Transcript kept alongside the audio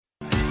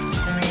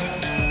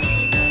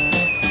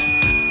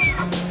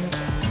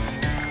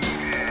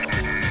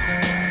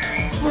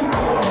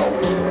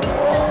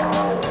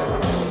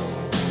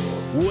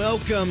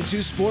Welcome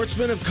to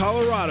Sportsman of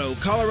Colorado,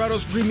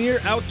 Colorado's premier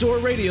outdoor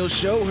radio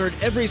show, heard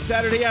every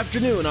Saturday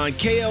afternoon on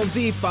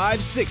KLZ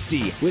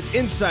 560, with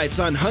insights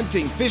on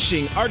hunting,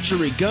 fishing,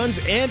 archery, guns,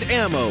 and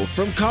ammo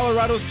from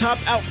Colorado's top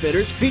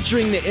outfitters,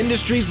 featuring the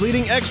industry's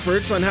leading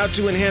experts on how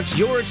to enhance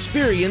your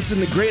experience in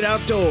the great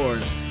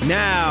outdoors.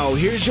 Now,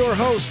 here's your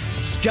host,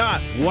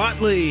 Scott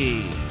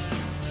Watley.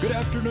 Good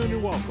afternoon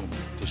and welcome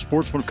to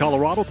Sportsman of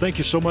Colorado. Thank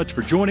you so much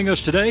for joining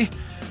us today.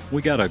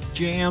 We got a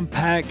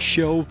jam-packed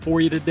show for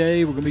you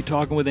today. We're going to be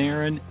talking with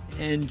Aaron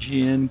and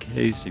Jen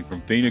Casey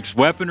from Phoenix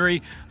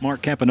Weaponry.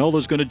 Mark Campanola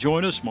is going to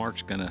join us.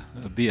 Mark's going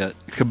to be at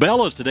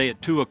Cabela's today at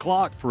 2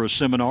 o'clock for a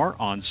seminar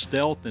on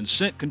stealth and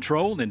scent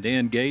control. And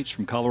Dan Gates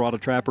from Colorado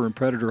Trapper and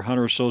Predator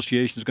Hunter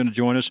Association is going to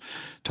join us,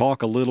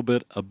 talk a little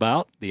bit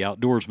about the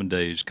Outdoorsman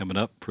Days coming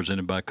up,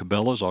 presented by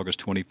Cabela's, August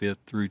 25th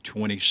through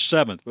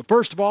 27th. But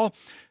first of all,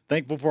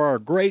 thankful for our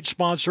great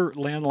sponsor,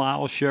 Lynn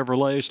Lyle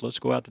Chevrolet. So let's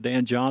go out to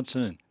Dan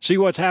Johnson and see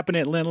what's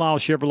happening at Lynn Lyle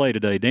Chevrolet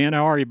today. Dan,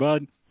 how are you,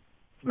 bud?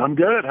 I'm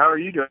good. How are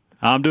you doing?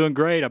 I'm doing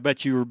great. I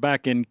bet you were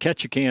back in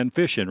Ketchikan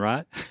fishing,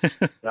 right?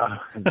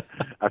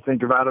 I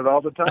think about it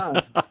all the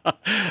time.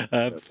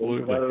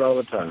 Absolutely. I think about it all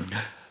the time.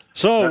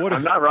 So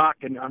I'm not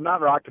rocking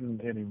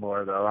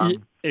anymore, though.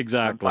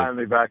 Exactly. I'm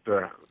finally back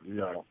to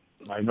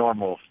my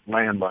normal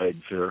land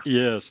legs here.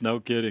 Yes, no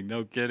kidding.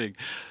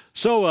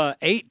 So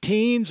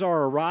 18s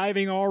are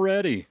arriving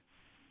already.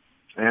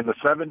 And the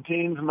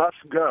 17s must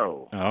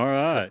go. All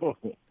right.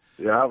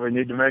 Yeah, we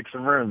need to make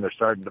some room. They're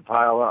starting to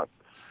pile up.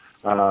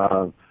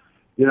 I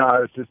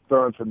was just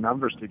throwing some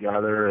numbers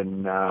together,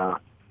 and,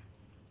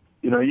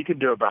 you could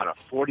do about a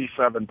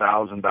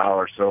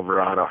 $47,000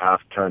 Silverado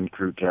half-ton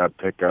crew cab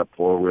pickup,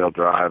 four-wheel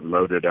drive,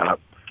 loaded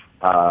up.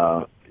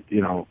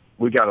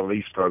 We got a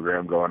lease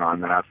program going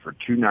on that for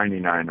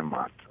 $299 a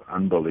month.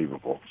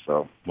 Unbelievable.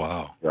 So,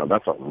 wow. Yeah,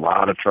 that's a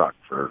lot of truck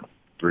for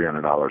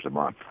 $300 a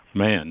month.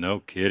 Man,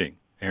 no kidding.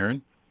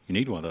 Aaron, you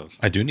need one of those.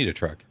 I do need a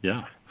truck.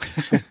 Yeah.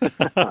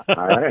 All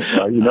right.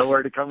 Well, you know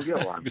where to come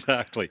get one.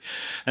 Exactly.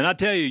 And I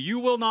tell you, you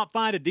will not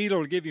find a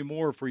dealer to give you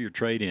more for your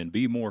trade-in.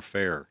 Be more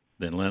fair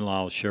than Lynn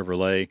Lyle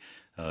Chevrolet.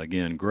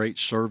 Again, great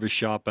service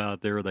shop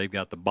out there. They've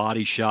got the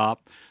body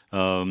shop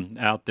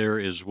out there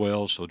as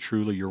well. So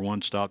truly your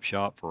one-stop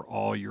shop for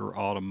all your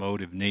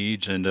automotive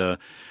needs. And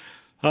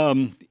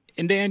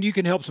Dan, you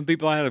can help some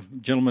people. I had a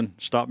gentleman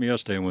stop me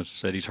yesterday and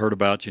said he's heard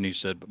about you, and he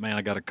said, but man,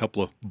 I got a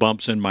couple of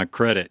bumps in my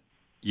credit.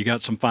 You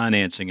got some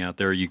financing out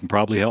there. You can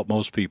probably help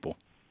most people.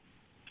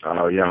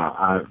 Oh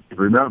yeah,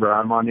 remember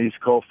I'm on East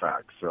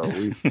Colfax, so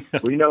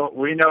we know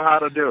how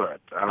to do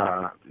it.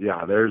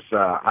 There's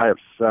I have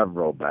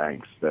several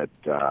banks that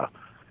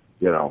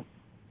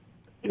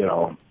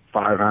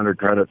 500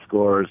 credit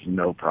scores,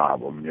 no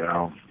problem.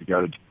 You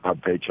got a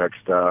paycheck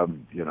stub.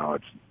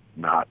 It's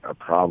not a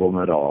problem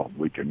at all.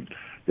 We can,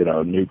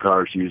 new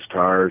cars, used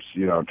cars.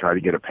 Try to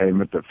get a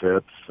payment that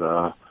fits.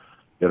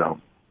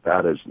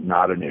 That is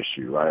not an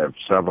issue. I have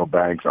several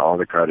banks, all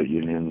the credit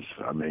unions.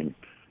 I mean,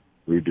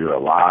 we do a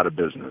lot of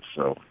business.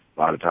 So a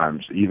lot of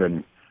times,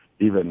 even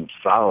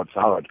solid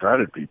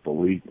credit people,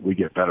 we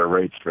get better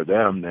rates for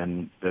them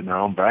than their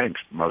own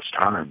banks most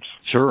times.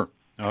 Sure.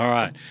 All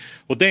right.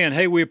 Well, Dan,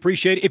 hey, we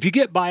appreciate it. If you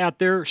get by out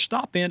there,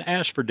 stop in,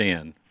 ask for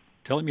Dan.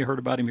 Tell him you heard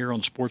about him here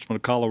on Sportsman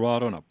of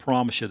Colorado, and I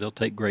promise you they'll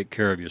take great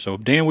care of you. So,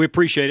 Dan, we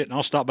appreciate it, and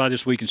I'll stop by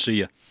this week and see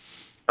you.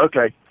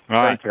 Okay.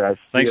 All right. Thanks, guys.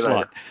 Thanks a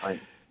lot.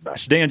 Bye.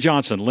 It's Dan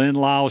Johnson, Lynn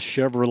Lyle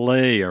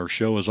Chevrolet. Our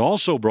show is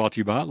also brought to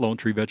you by Lone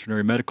Tree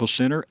Veterinary Medical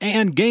Center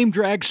and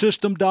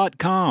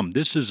GameDragSystem.com.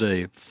 This is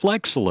a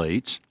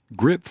Flexilates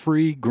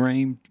grip-free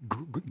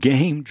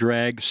game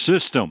drag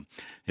system.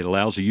 It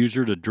allows the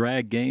user to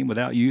drag game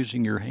without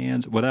using your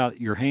hands.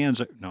 Without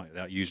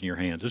using your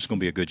hands. This is going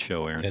to be a good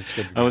show, Aaron. It's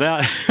good.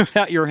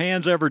 Without your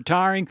hands ever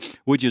tiring,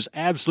 which is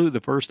absolutely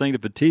the first thing to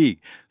fatigue.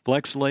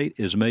 Flexilate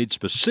is made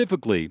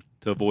specifically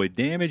to avoid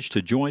damage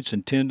to joints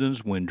and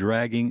tendons when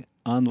dragging.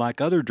 Unlike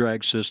other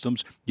drag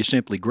systems, you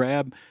simply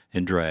grab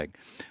and drag.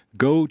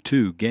 Go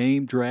to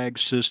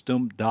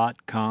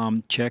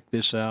GameDragSystem.com. Check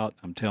this out.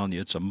 I'm telling you,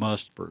 it's a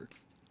must for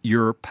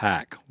your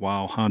pack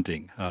while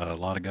hunting. A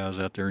lot of guys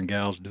out there and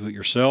gals do it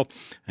yourself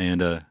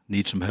and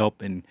need some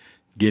help in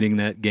getting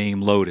that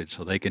game loaded,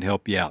 so they can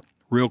help you out.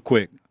 Real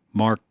quick,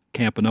 Mark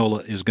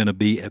Campanola is going to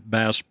be at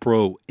Bass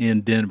Pro in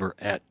Denver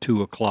at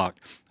 2 o'clock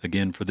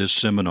again for this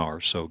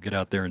seminar, so get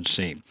out there and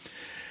see him.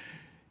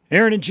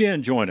 Aaron and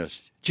Jen join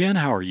us. Jen,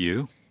 how are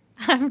you?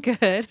 I'm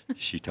good.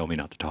 She told me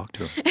not to talk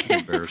to her. I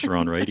embarrass her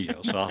on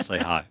radio, so I'll say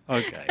hi.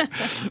 Okay.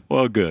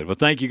 Well, good. Well,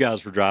 thank you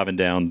guys for driving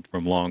down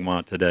from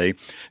Longmont today.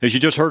 As you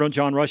just heard on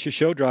John Rush's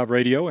show, Drive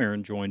Radio,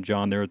 Aaron joined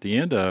John there at the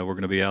end. We're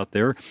going to be out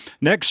there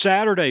next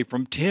Saturday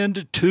from 10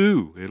 to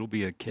 2. It'll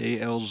be a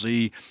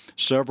KLZ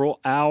several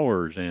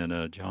hours,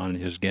 and John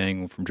and his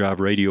gang from Drive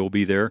Radio will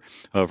be there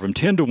from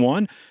 10 to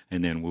 1,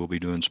 and then we'll be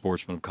doing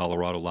Sportsman of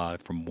Colorado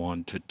live from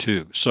 1 to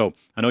 2. So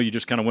I know you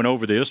just kind of went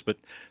over this, but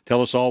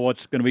tell us all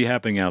what's going to be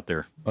happening out there.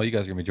 Well, you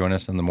guys are going to be joining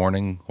us in the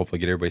morning. Hopefully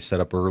get everybody set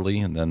up early,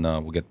 and then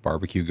we'll get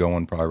barbecue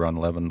going probably around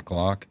 11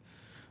 o'clock.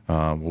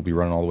 We'll be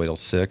running all the way till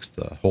 6.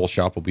 The whole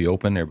shop will be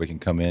open. Everybody can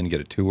come in,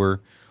 get a tour,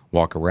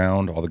 walk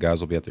around. All the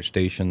guys will be at their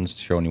stations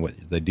showing you what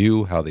they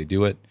do, how they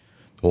do it.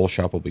 The whole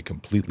shop will be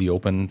completely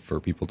open for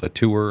people to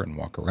tour and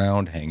walk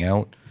around, hang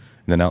out.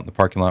 And then out in the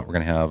parking lot, we're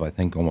going to have, I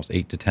think, almost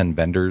 8 to 10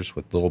 vendors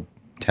with little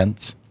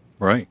tents.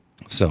 Right.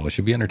 So it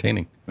should be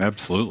entertaining.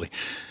 Absolutely.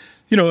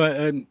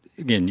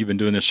 Again, you've been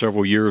doing this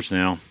several years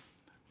now.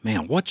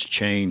 Man, what's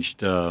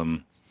changed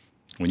when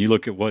you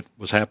look at what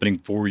was happening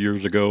 4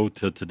 years ago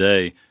to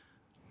today?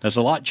 Has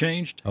a lot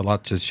changed? A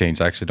lot has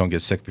changed. I actually don't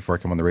get sick before I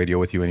come on the radio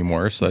with you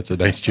anymore, so that's a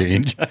nice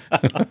change.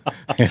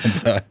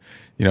 And,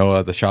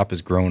 the shop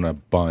has grown a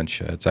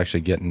bunch. It's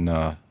actually getting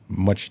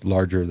much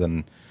larger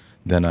than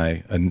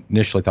I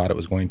initially thought it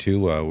was going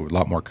to. A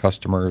lot more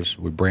customers.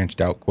 We branched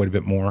out quite a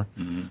bit more.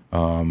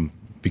 Mm-hmm.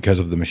 Because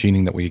of the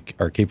machining that we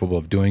are capable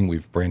of doing,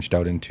 we've branched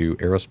out into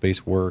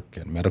aerospace work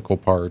and medical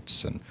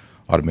parts and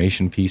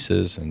automation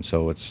pieces. And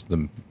so it's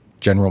the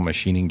general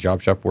machining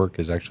job shop work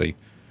has actually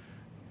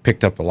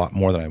picked up a lot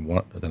more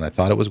than I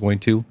thought it was going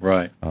to.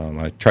 Right.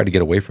 I tried to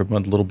get away from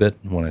it a little bit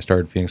when I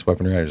started Phoenix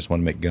Weaponry. I just want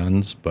to make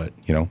guns, but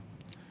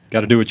got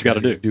to do what you got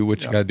to do. Do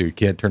what you got to do. You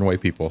can't turn away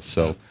people.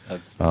 So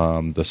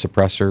the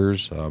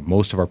suppressors,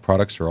 most of our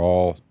products are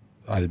all,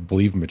 I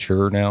believe,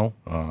 mature now.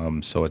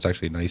 So it's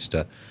actually nice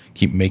to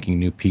keep making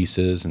new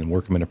pieces and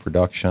work them into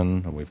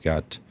production. We've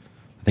got,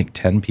 I think,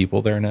 10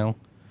 people there now,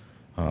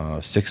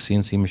 6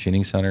 CNC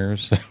machining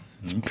centers.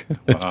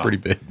 It's pretty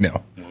big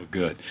now. Well,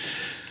 good.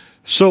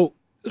 So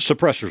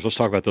suppressors, let's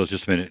talk about those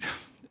just a minute.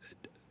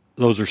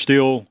 Those are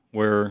still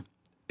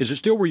is it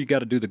still where you got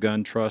to do the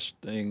gun truss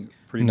thing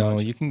pretty much? No,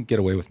 you can get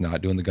away with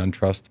not doing the gun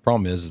truss. The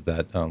problem is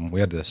that we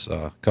had this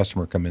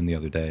customer come in the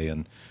other day,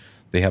 and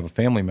they have a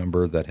family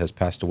member that has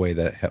passed away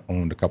that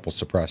owned a couple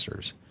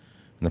suppressors.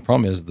 And the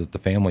problem is that the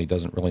family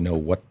doesn't really know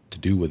what to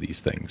do with these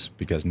things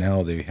because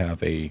now they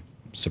have a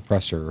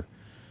suppressor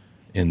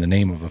in the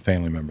name of a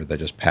family member that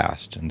just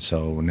passed. And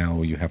so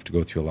now you have to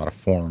go through a lot of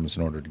forms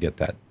in order to get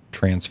that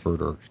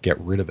transferred or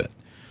get rid of it.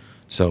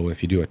 So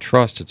if you do a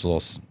trust, it's a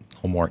little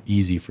more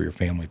easy for your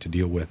family to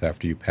deal with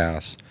after you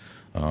pass.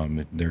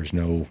 There's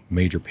no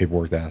major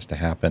paperwork that has to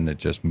happen. It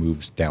just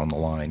moves down the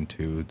line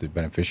to the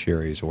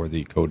beneficiaries or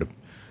the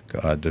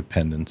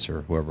dependents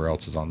or whoever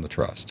else is on the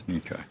trust.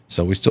 Okay.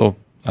 So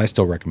I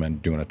still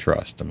recommend doing a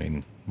trust. I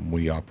mean,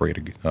 we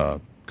operate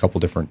a couple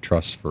different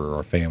trusts for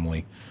our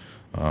family.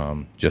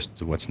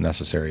 Just what's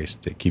necessary.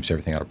 It keeps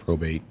everything out of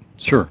probate.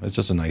 So sure. It's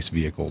just a nice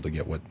vehicle to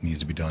get what needs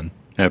to be done.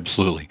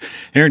 Absolutely.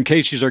 Aaron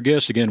Casey's our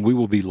guest. Again, we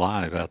will be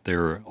live out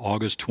there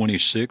August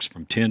 26th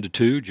from 10 to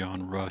 2.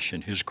 John Rush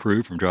and his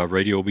crew from Drive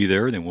Radio will be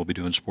there. Then we'll be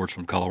doing Sports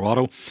from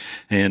Colorado.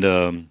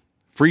 And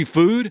free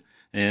food.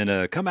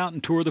 And come out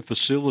and tour the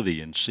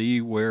facility and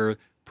see where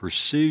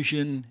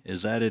precision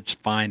is at its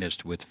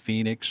finest with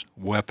Phoenix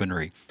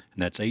Weaponry.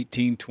 And that's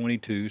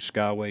 1822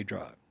 Skyway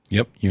Drive.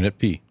 Yep, Unit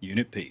P.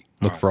 Unit P.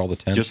 Look for all the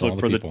tents. Just look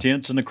for the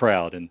tents and the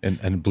crowd.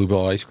 And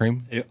Bluebell ice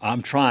cream?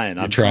 I'm trying.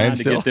 I'm trying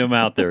to get them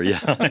out there. Yeah,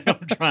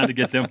 I'm trying to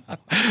get them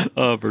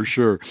for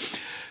sure.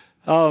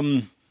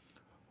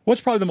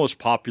 What's probably the most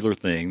popular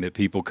thing that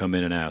people come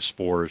in and ask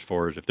for as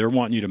far as if they're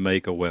wanting you to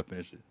make a weapon?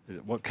 Is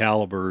it what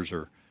calibers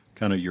are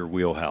kind of your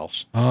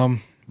wheelhouse?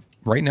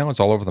 Right now it's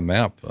all over the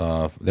map.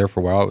 There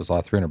for a while it was a lot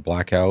of 300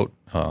 Blackout,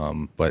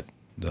 but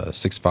the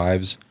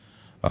 6.5s,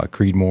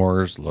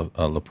 Creedmoors,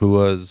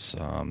 Lapuas,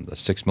 the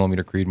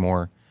 6mm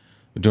Creedmoor.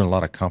 We're doing a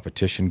lot of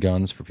competition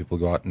guns for people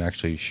to go out and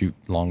actually shoot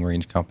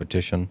long-range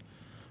competition.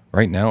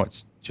 Right now,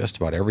 it's just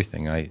about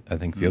everything. I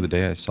think the other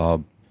day I saw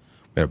we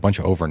had a bunch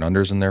of over and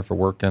unders in there for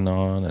working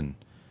on, and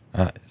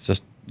it's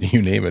just,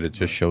 you name it, it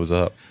just shows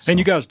up. So. And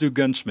you guys do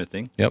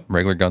gunsmithing? Yep,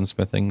 regular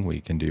gunsmithing.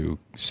 We can do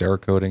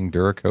Cerakoting,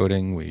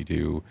 Duracoating. We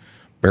do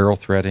barrel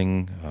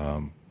threading,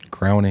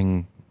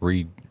 crowning,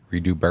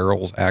 redo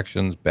barrels,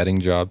 actions, bedding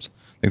jobs.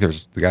 I think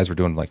the guys were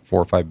doing like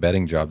 4 or 5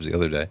 bedding jobs the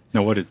other day.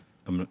 Now, what is...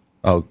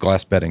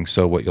 glass bedding.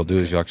 So what you'll do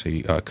is you'll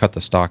actually cut the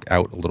stock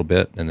out a little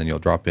bit, and then you'll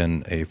drop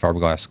in a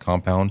fiberglass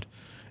compound,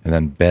 and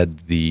then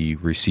bed the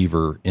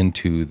receiver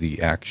into the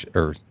action,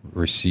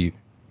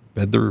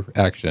 bed the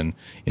action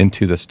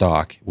into the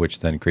stock,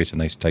 which then creates a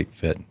nice tight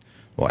fit.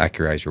 Will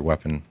accuratize your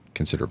weapon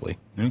considerably.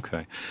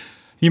 Okay.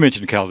 You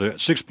mentioned the caliber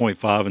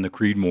 6.5 and the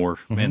Creedmoor.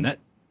 Mm-hmm. Man,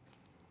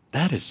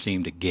 that has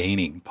seemed to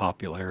gaining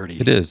popularity.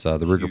 It is. The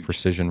Ruger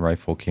Precision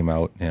rifle came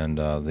out, and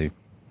they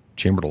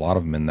chambered a lot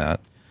of them in that.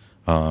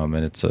 And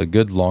it's a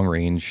good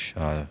long-range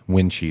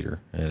wind cheater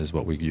is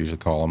what we usually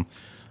call them.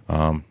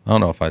 I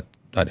don't know if I'd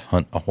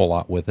hunt a whole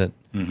lot with it.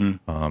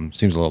 Mm-hmm.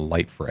 Seems a little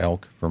light for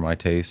elk for my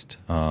taste.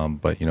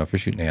 But, if you're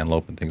shooting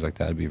antelope and things like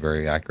that, it'd be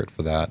very accurate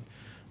for that.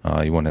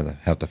 You wouldn't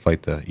have to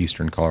fight the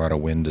eastern Colorado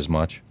wind as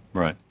much.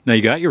 Right. Now,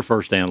 you got your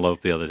first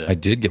antelope the other day. I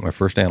did get my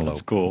first antelope.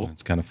 That's cool.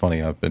 It's kind of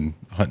funny. I've been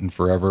hunting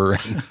forever.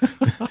 And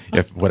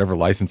if whatever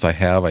license I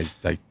have, I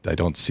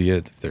don't see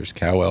it. If there's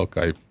cow elk,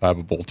 I have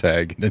a bull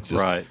tag. And it's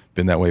just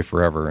been that way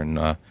forever.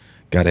 And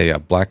got a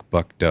black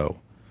buck doe.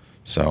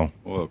 So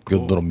cool.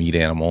 Good little meat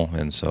animal.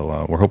 And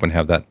so we're hoping to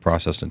have that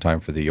processed in time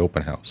for the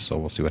open house. So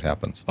we'll see what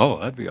happens. Oh,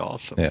 that'd be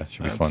awesome. Yeah, it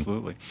should be fun.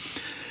 Absolutely.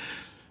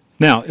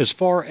 Now, as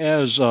far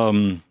as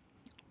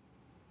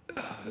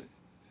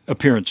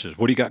appearances,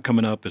 what do you got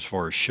coming up as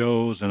far as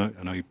shows? And I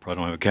know you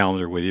probably don't have a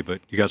calendar with you,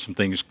 but you got some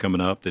things coming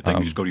up that they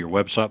can just go to your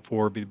website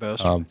for would be the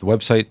best? The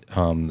website,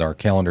 our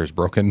calendar is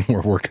broken.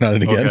 We're working on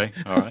it again. Okay,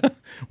 all right.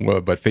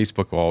 Well, but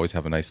Facebook will always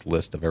have a nice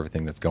list of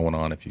everything that's going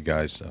on if you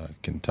guys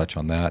can touch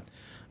on that.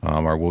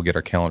 Or we'll get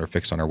our calendar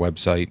fixed on our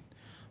website.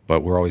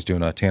 But we're always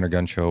doing a Tanner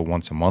Gun Show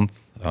once a month,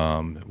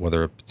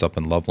 whether it's up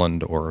in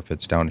Loveland or if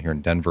it's down here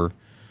in Denver.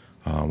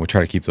 We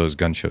try to keep those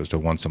gun shows to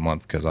once a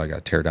month because I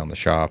got to tear down the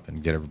shop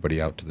and get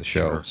everybody out to the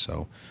show.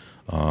 Sure.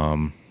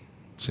 So,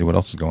 see what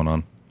else is going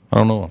on. I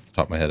don't know off the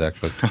top of my head,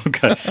 actually.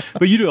 Okay.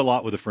 But you do a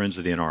lot with the Friends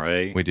of the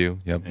NRA. We do,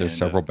 yep. There's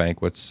several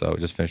banquets. So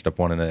we just finished up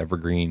one in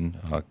Evergreen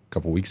a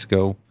couple weeks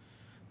ago.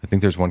 I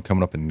think there's one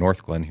coming up in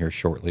North Glen here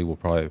shortly. We'll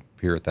probably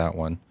appear at that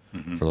one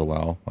for a little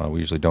while.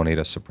 We usually donate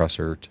a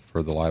suppressor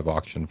for the live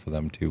auction for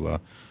them to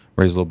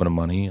raise a little bit of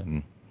money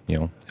and,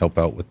 help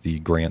out with the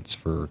grants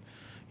for,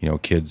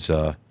 kids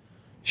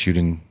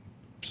shooting,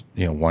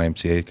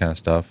 YMCA kind of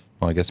stuff.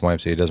 Well, I guess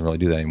YMCA doesn't really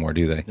do that anymore,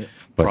 do they? Yeah,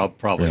 but,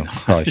 probably not.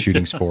 Probably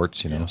shooting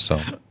sports, so.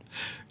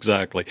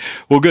 Exactly.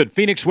 Well, good.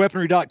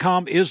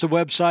 PhoenixWeaponry.com is the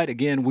website.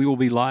 Again, we will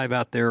be live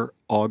out there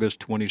August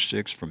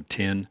 26th from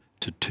 10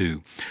 to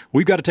 2.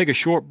 We've got to take a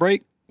short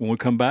break. When we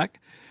come back,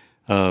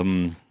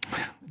 Dan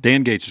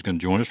Gates is going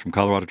to join us from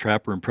Colorado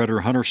Trapper and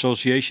Predator Hunter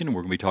Association, and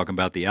we're going to be talking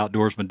about the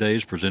Outdoorsman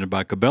Days presented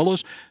by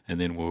Cabela's, and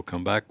then we'll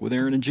come back with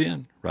Aaron and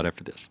Jen right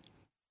after this.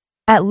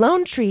 At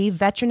Lone Tree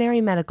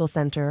Veterinary Medical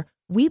Center,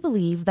 we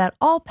believe that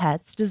all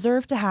pets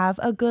deserve to have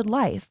a good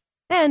life.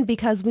 And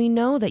because we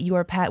know that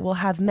your pet will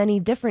have many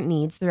different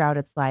needs throughout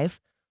its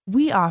life,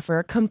 we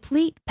offer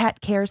complete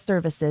pet care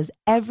services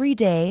every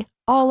day,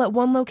 all at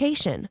one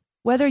location.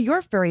 Whether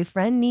your furry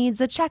friend needs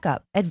a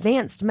checkup,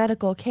 advanced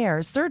medical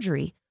care,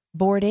 surgery,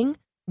 boarding,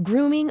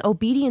 grooming,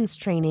 obedience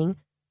training,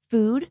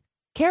 food,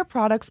 care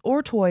products,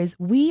 or toys,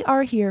 we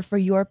are here for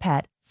your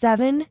pet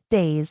 7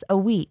 days a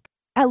week.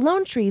 At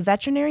Lone Tree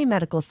Veterinary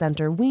Medical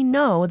Center, we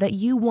know that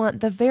you want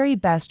the very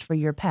best for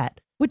your pet,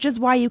 which is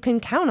why you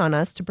can count on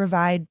us to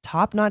provide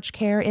top-notch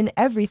care in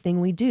everything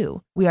we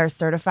do. We are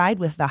certified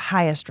with the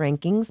highest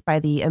rankings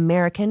by the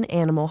American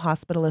Animal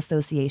Hospital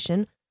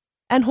Association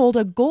and hold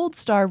a gold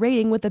star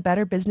rating with the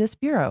Better Business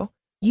Bureau.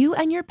 You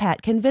and your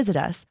pet can visit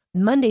us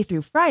Monday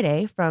through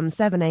Friday from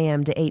 7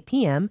 a.m. to 8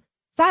 p.m.,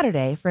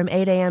 Saturday from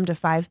 8 a.m. to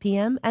 5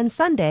 p.m., and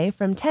Sunday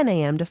from 10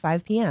 a.m. to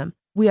 5 p.m.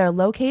 We are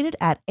located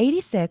at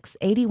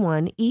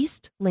 8681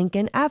 East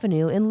Lincoln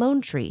Avenue in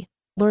Lone Tree.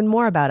 Learn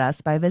more about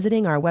us by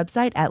visiting our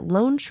website at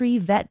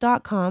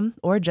lonetreevet.com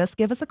or just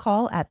give us a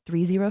call at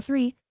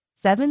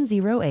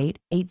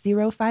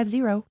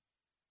 303-708-8050.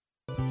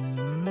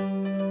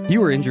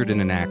 You were injured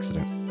in an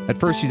accident. At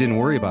first, you didn't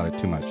worry about it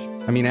too much.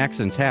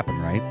 Accidents happen,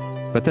 right?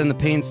 But then the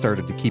pain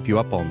started to keep you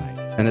up all night,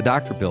 and the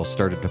doctor bills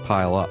started to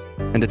pile up.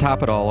 And to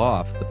top it all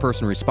off, the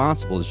person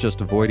responsible is just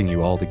avoiding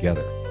you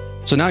altogether.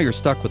 So now you're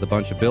stuck with a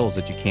bunch of bills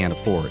that you can't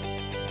afford.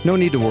 No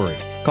need to worry.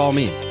 Call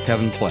me,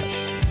 Kevin Plesh,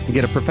 and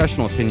get a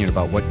professional opinion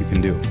about what you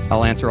can do.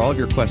 I'll answer all of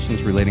your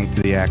questions relating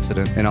to the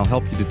accident, and I'll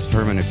help you to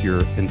determine if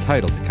you're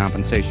entitled to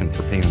compensation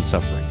for pain and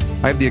suffering.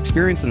 I have the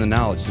experience and the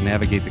knowledge to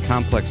navigate the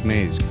complex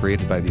maze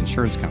created by the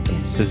insurance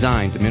companies,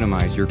 designed to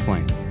minimize your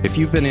claim. If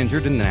you've been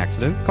injured in an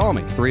accident, call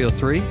me,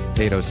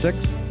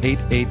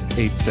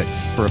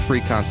 303-806-8886, for a free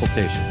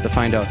consultation to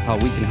find out how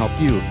we can help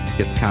you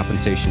get the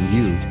compensation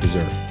you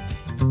deserve.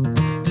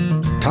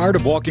 Tired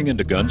of walking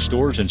into gun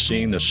stores and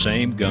seeing the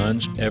same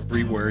guns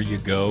everywhere you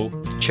go?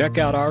 Check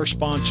out our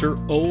sponsor,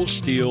 Old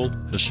Steel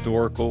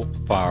Historical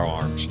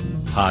Firearms.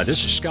 Hi,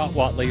 this is Scott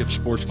Watley of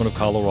Sportsman of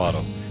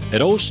Colorado.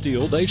 At Old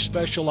Steel, they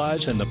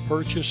specialize in the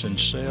purchase and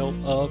sale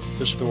of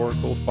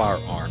historical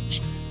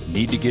firearms.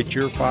 Need to get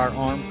your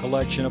firearm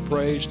collection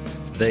appraised?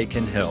 They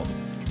can help.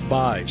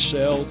 Buy,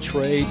 sell,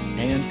 trade,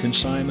 and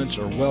consignments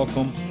are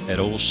welcome at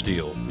Old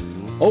Steel.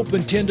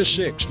 Open 10 to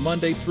 6,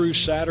 Monday through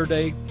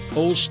Saturday.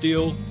 Old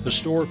Steel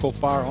Historical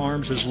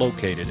Firearms is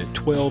located at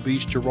 12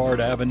 East Girard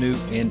Avenue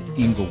in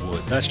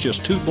Inglewood. That's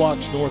just 2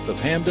 blocks north of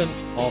Hamden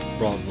off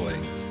Broadway.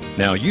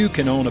 Now you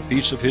can own a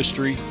piece of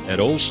history at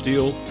Old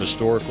Steel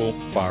Historical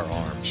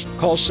Firearms.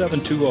 Call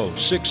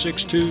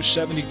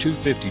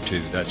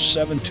 720-662-7252. That's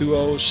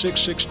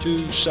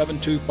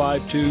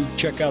 720-662-7252.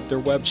 Check out their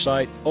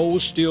website,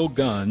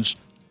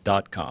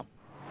 oldsteelguns.com.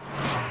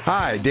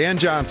 Hi, Dan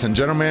Johnson,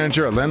 General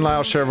Manager at Len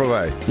Lyle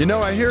Chevrolet. You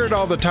know, I hear it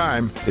all the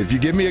time. If you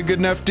give me a good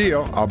enough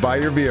deal, I'll buy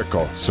your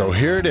vehicle. So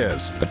here it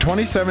is. A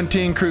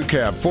 2017 Crew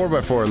Cab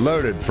 4x4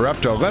 loaded for up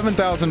to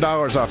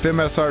 $11,000 off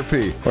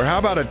MSRP. Or how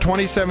about a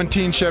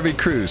 2017 Chevy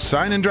Cruze,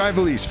 sign and drive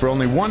lease for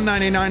only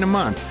 $199 a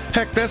month?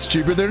 Heck, that's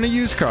cheaper than a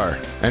used car.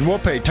 And we'll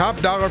pay top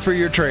dollar for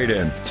your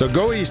trade-in. So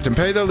go east and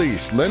pay the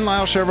lease. Len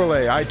Lyle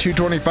Chevrolet,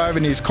 I-225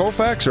 in East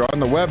Colfax, or on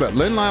the web at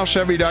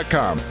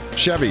lenlylechevy.com.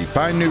 Chevy,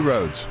 find new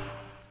roads.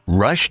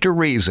 Rush to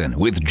Reason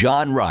with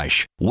John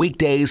Rush.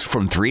 Weekdays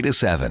from 3 to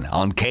 7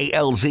 on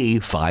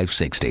KLZ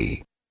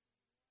 560.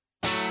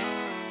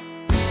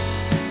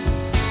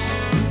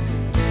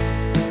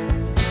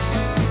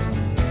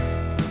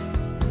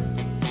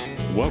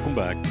 Welcome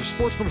back to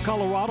Sportsman of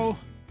Colorado.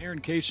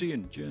 Aaron Casey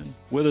and Jen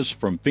with us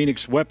from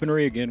Phoenix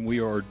Weaponry. Again, we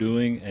are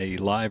doing a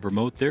live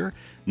remote there.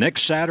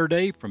 Next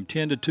Saturday from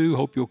 10 to 2,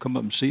 hope you'll come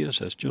up and see us.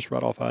 That's just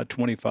right off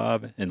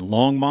I-25 in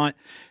Longmont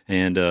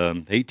and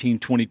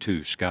 1822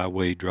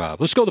 Skyway Drive.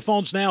 Let's go to the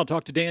phones now.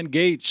 Talk to Dan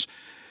Gates.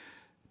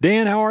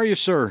 Dan, how are you,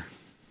 sir?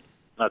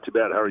 Not too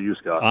bad. How are you,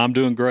 Scott? I'm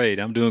doing great.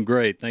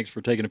 Thanks for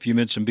taking a few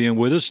minutes and being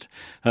with us.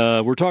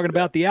 We're talking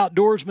about the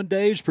Outdoorsman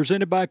Days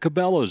presented by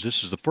Cabela's.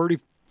 This is the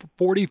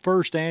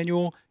 41st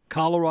annual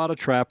Colorado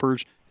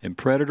Trappers and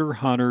Predator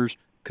Hunters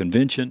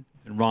Convention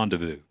and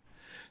Rendezvous.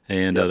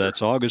 And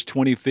that's August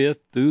 25th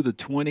through the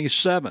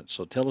 27th.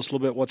 So tell us a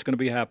little bit what's going to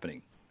be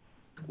happening.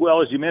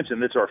 Well, as you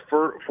mentioned, it's our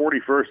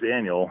 41st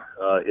annual.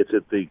 It's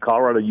at the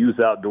Colorado Youth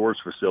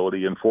Outdoors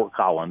facility in Fort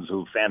Collins,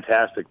 a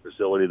fantastic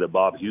facility that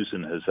Bob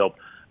Hewson has helped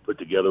put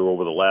together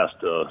over the last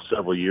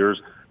several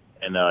years.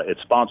 And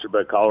it's sponsored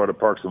by Colorado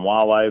Parks and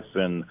Wildlife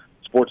and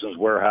Sportsman's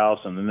Warehouse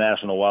and the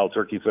National Wild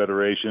Turkey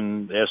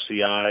Federation,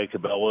 SCI,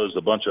 Cabela's,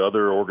 a bunch of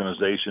other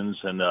organizations.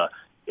 And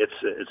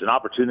it's an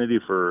opportunity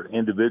for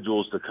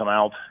individuals to come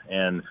out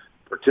and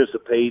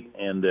participate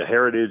in the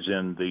heritage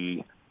and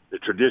the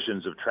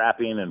traditions of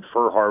trapping and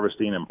fur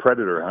harvesting and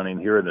predator hunting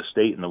here in the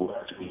state and the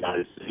western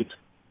United States.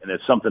 And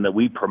it's something that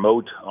we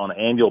promote on an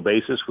annual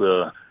basis.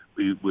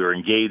 We're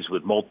engaged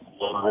with multiple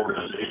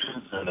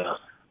organizations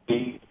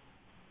and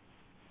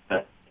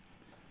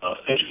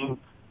fishing.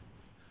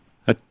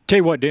 I tell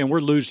you what, Dan, we're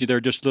losing you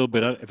there just a little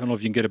bit. I don't know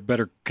if you can get a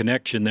better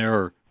connection there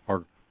or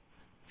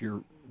if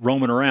you're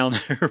roaming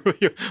around there.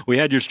 We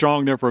had you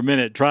strong there for a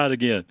minute. Try it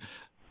again.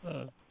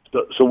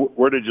 So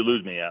where did you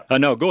lose me at?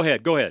 No, go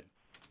ahead.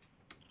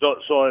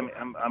 So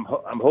I'm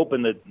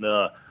hoping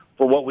that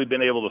for what we've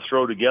been able to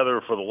throw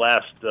together for the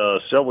last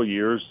several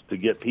years to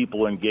get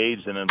people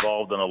engaged and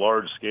involved on a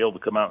large scale to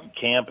come out and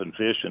camp and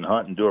fish and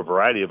hunt and do a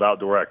variety of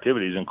outdoor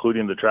activities,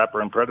 including the trapper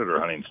and predator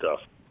hunting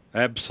stuff.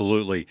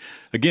 Absolutely.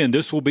 Again,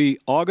 this will be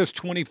August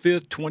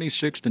 25th,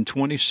 26th, and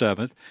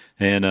 27th.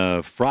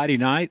 And Friday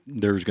night,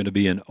 there's going to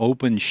be an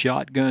open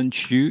shotgun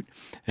shoot.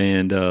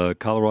 And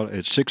Colorado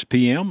at 6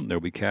 p.m.,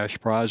 there'll be cash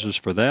prizes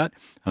for that.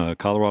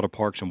 Colorado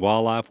Parks and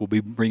Wildlife will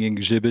be bringing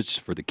exhibits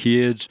for the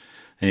kids.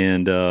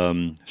 And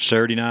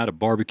Saturday night, a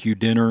barbecue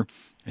dinner.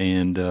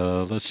 And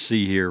let's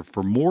see here.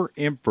 For more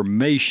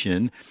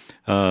information,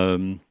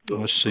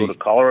 let's see. Go to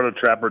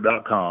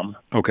coloradotrapper.com.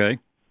 Okay.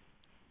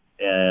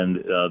 And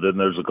then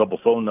there's a couple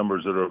phone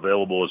numbers that are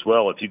available as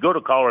well. If you go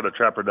to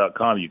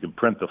coloradotrapper.com, you can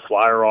print the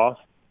flyer off.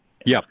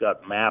 Yeah. It's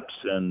got maps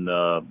and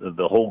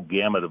the whole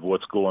gamut of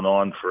what's going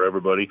on for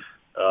everybody.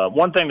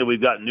 One thing that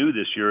we've got new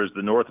this year is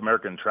the North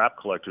American Trap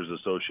Collectors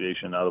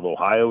Association out of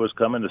Ohio is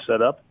coming to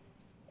set up.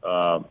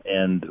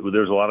 And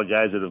there's a lot of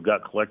guys that have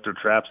got collector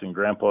traps in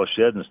Grandpa's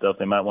shed and stuff.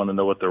 They might want to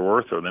know what they're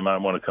worth, or they might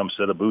want to come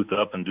set a booth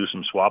up and do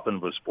some swapping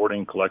with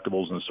sporting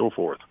collectibles and so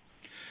forth.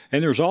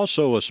 And there's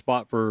also a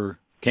spot for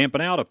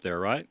camping out up there,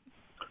 right?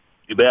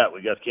 You bet.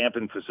 We got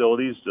camping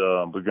facilities.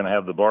 We're going to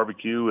have the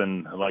barbecue,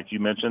 and like you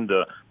mentioned,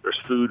 there's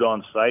food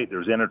on site.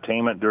 There's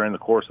entertainment during the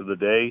course of the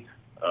day.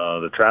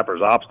 The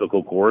Trapper's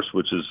Obstacle Course,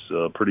 which is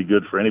pretty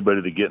good for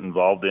anybody to get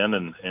involved in,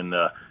 and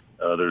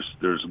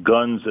there's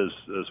guns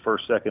as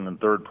first, second, and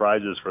third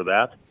prizes for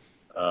that.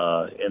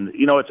 And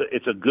you know,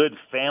 it's a good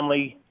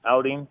family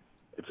outing.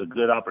 It's a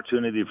good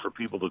opportunity for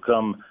people to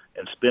come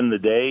and spend the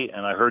day.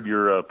 And I heard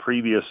your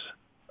previous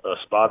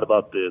spot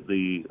about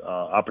the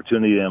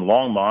opportunity in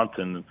Longmont,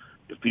 and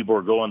if people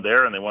are going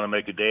there and they want to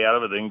make a day out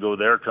of it, they can go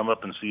there, come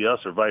up and see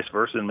us, or vice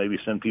versa, and maybe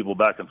send people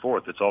back and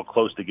forth. It's all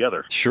close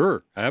together.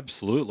 Sure,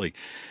 absolutely.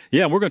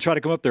 Yeah, we're going to try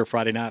to come up there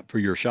Friday night for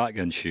your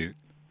shotgun shoot.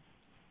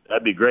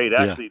 That'd be great.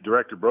 Actually, yeah.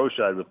 Director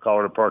Broscheid with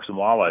Colorado Parks and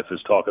Wildlife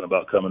is talking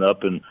about coming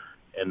up, and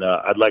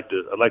I'd like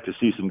to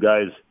see some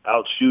guys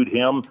outshoot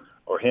him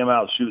or him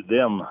outshoot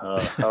them,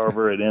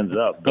 however it ends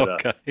up.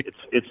 But okay.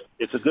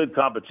 It's a good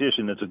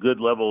competition. It's a good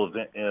level of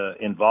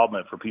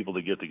involvement for people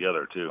to get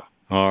together too.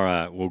 All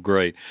right. Well,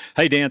 great.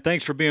 Hey, Dan,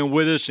 thanks for being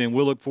with us, and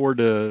we'll look forward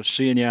to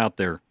seeing you out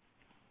there.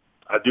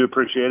 I do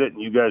appreciate it,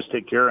 and you guys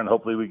take care, and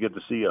hopefully we get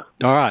to see you.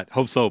 All right.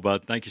 Hope so,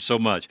 bud. Thank you so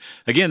much.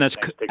 Again, that's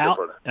the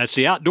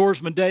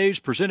Outdoorsman Days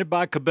presented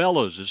by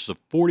Cabela's. This is the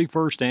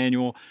 41st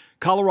annual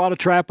Colorado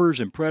Trappers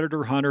and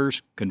Predator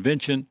Hunters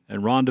Convention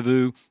and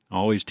Rendezvous. I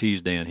always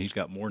tease Dan. He's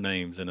got more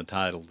names in a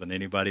title than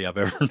anybody I've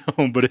ever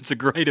known, but it's a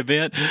great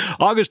event.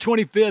 August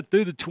 25th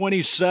through the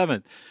 27th.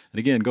 And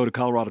again, go to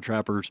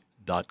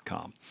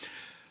coloradotrappers.com.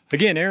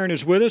 Again, Aaron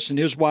is with us and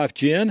his wife,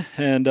 Jen,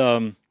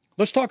 and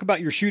let's talk about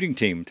your shooting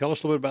team. Tell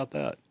us a little bit about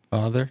that.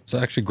 It's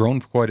actually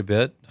grown quite a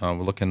bit. We're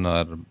looking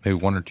at maybe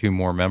one or two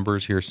more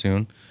members here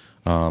soon,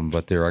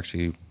 but they're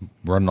actually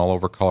running all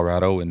over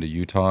Colorado into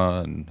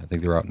Utah, and I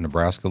think they were out in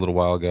Nebraska a little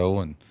while ago,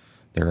 and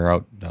they're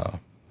out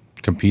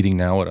competing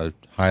now at a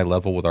high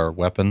level with our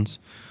weapons.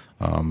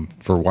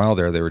 For a while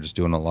there, they were just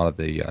doing a lot of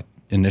the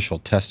initial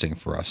testing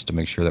for us to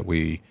make sure that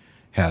we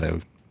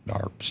had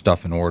our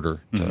stuff in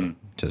order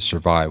to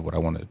survive what I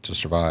wanted to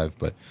survive,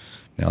 but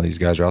now these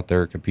guys are out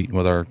there competing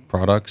with our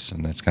products,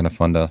 and it's kind of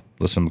fun to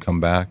listen to them come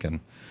back. And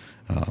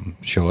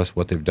show us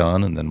what they've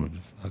done. And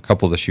then a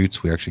couple of the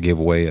shoots, we actually gave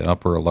away an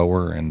upper, a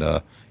lower, and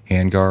a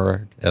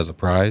handguard as a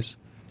prize.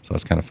 So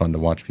it's kind of fun to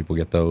watch people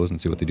get those and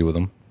see what they do with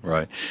them.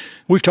 Right.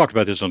 We've talked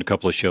about this on a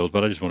couple of shows,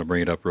 but I just want to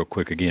bring it up real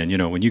quick again. You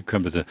know, when you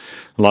come to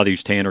a lot of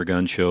these Tanner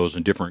gun shows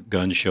and different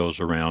gun shows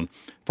around,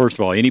 first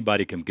of all,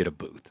 anybody can get a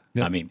booth.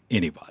 Yep. I mean,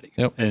 anybody.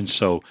 Yep. And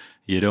so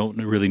you don't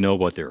really know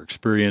what their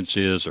experience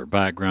is, their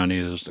background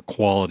is, the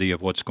quality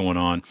of what's going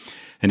on.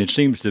 And it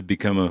seems to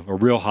become a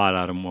real hot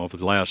item over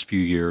the last few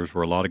years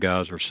where a lot of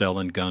guys are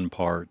selling gun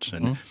parts.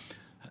 And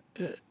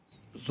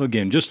so,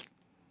 again, just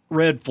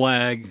red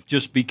flag,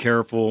 just be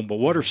careful. But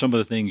what are some of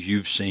the things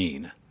you've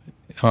seen?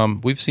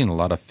 We've seen a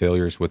lot of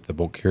failures with the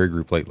bolt carry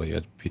group lately.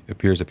 It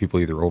appears that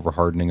people either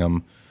over-hardening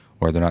them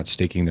or they're not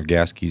staking their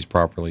gas keys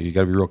properly. You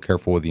got to be real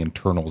careful with the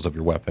internals of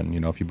your weapon. You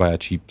know, if you buy a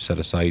cheap set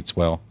of sights,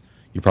 well,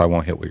 you probably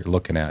won't hit what you're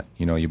looking at.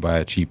 You know, you buy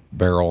a cheap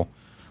barrel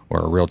or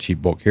a real cheap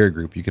bolt carry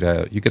group, you could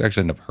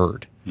actually end up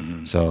hurt.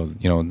 Mm-hmm. So,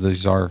 you know,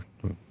 these are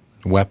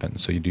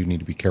weapons, so you do need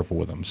to be careful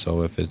with them.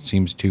 So if it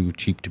seems too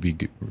cheap to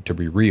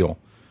be real,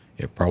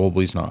 it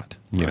probably is not.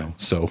 You know,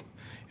 so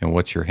and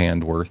what's your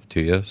hand worth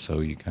to you? So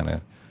you kind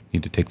of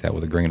need to take that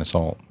with a grain of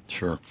salt.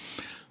 Sure.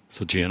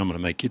 So, Jen, I'm going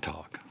to make you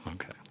talk.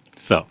 Okay.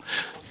 So,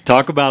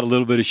 talk about a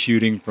little bit of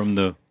shooting from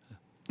the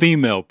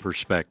female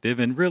perspective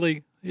and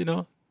really, you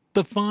know,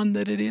 the fun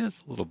that it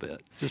is a little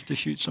bit just to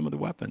shoot some of the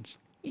weapons.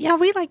 Yeah,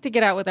 we like to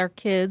get out with our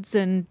kids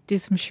and do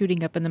some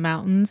shooting up in the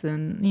mountains.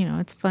 And, you know,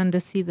 it's fun to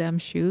see them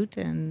shoot.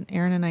 And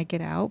Aaron and I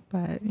get out.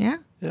 But, yeah.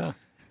 Yeah.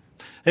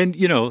 And,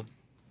 you know,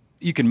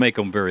 you can make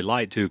them very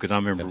light, too, because I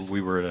remember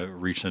we were at a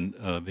recent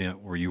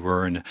event where you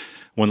were, and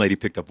one lady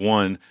picked up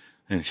one,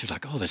 and she's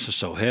like, oh, this is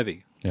so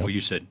heavy. Yep. Well,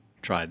 you said,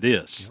 try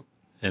this. Yep.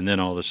 And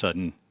then all of a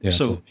sudden,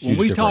 so when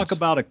we talk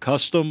about a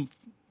custom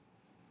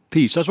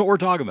piece, that's what we're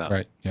talking about.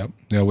 Right, yep.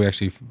 You know, we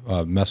actually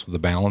mess with the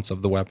balance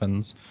of the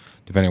weapons.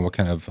 Depending on what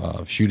kind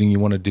of shooting you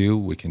want to do,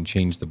 we can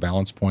change the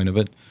balance point of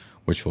it,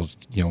 which will,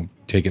 you know,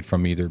 take it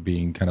from either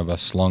being kind of a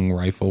slung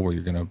rifle where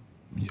you're going to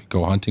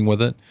go hunting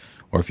with it,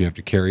 or if you have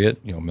to carry it,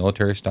 you know,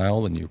 military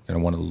style, then you're going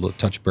to want to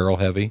touch barrel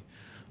heavy.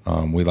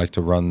 We like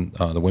to run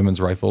the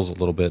women's rifles a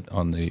little bit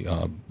on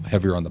the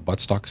heavier on the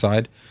buttstock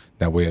side.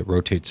 That way it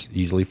rotates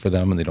easily for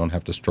them, and they don't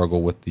have to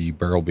struggle with the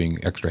barrel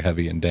being extra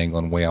heavy and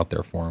dangling way out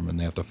there for them, and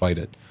they have to fight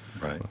it.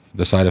 Right.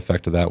 The side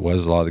effect of that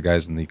was a lot of the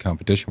guys in the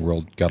competition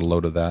world got a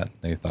load of that.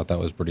 They thought that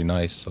was pretty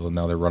nice, so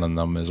now they're running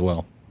them as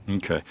well.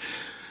 Okay.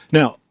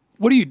 Now,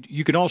 what do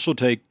you can also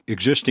take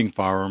existing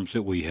firearms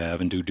that we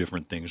have and do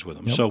different things with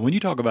them. Yep. So when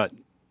you talk about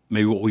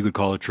maybe what we would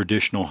call a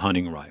traditional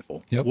hunting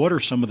rifle, what are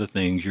some of the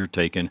things you're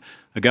taking?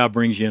 A guy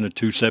brings you in a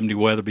 270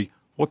 Weatherby.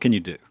 What can you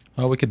do?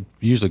 We could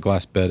usually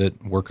glass bed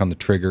it, work on the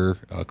trigger,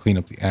 clean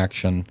up the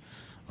action.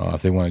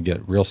 If they want to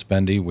get real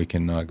spendy, we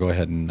can go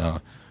ahead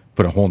and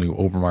put a whole new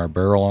Obermeyer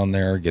barrel on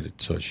there, get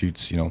it so it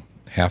shoots, you know,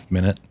 half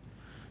minute,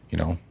 you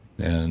know,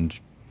 and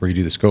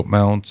redo the scope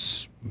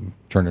mounts,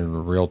 turn it into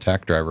a real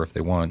tack driver if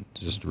they want.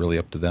 Just really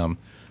up to them.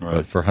 Right.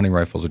 But for hunting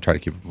rifles, we try to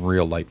keep them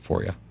real light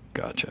for you.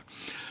 Gotcha.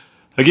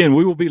 Again,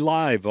 we will be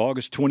live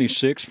August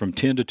 26th from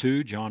 10 to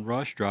 2. John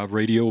Rush, Drive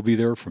Radio, will be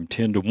there from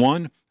 10 to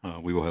 1.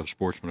 We will have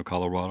Sportsman of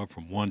Colorado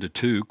from 1 to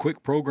 2.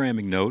 Quick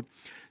programming note,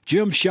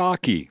 Jim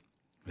Shockey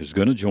is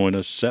going to join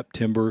us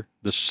September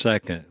the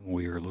 2nd.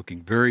 We are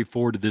looking very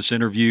forward to this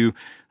interview.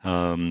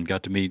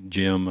 Got to meet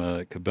Jim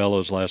at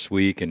Cabela's last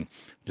week and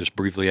just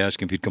briefly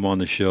asked him if he'd come on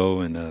the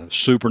show, and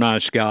super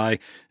nice guy,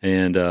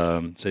 and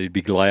said he'd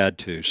be glad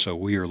to. So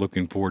we are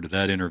looking forward to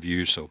that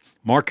interview. So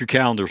mark your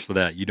calendars for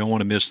that. You don't want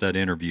to miss that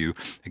interview.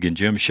 Again,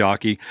 Jim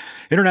Shockey.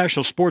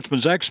 International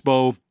Sportsman's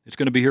Expo is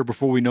going to be here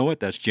before we know it.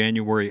 That's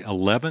January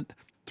 11th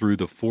through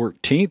the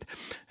 14th.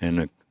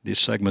 And these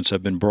segments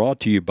have been brought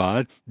to you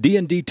by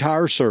D&D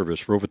Tire Service.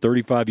 For over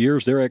 35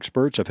 years, their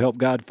experts have helped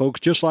guide folks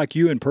just like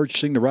you in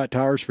purchasing the right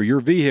tires for your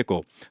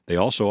vehicle. They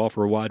also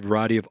offer a wide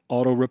variety of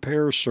auto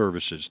repair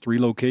services. 3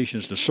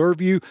 locations to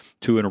serve you,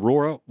 2 in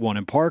Aurora, 1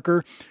 in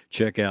Parker.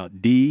 Check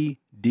out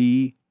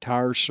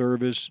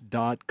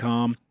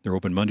ddtireservice.com. They're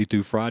open Monday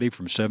through Friday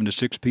from 7 to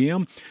 6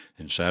 p.m.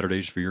 and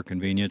Saturdays for your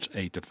convenience,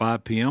 8 to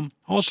 5 p.m.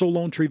 Also,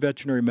 Lone Tree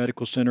Veterinary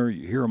Medical Center.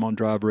 You hear them on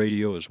Drive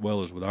Radio as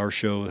well as with our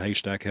show,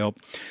 Haystack Help,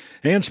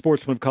 and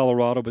Sportsman of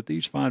Colorado. But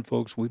these fine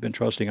folks, we've been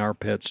trusting our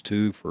pets,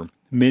 too, for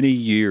many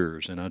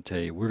years. And I tell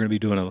you, we're going to be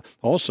doing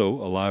also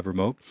a live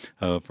remote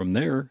from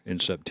there in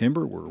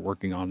September. We're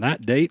working on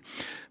that date.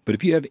 But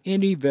if you have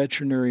any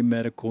veterinary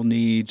medical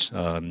needs,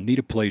 need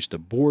a place to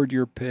board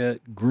your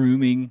pet,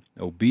 grooming,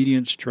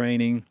 obedience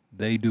training,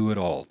 they do it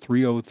all.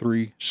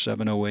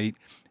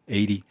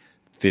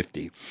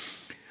 303-708-8050.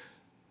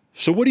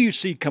 So what do you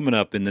see coming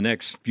up in the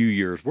next few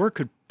years? Where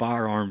could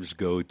firearms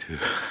go to?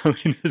 I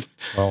mean,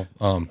 I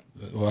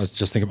was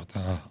just thinking about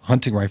the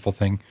hunting rifle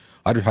thing.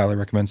 I'd highly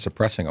recommend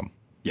suppressing them.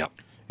 Yeah.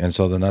 And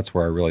so then that's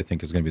where I really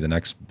think is going to be the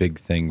next big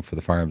thing for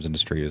the firearms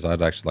industry is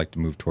I'd actually like to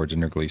move towards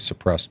integrally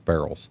suppressed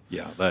barrels.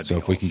 Yeah, that'd So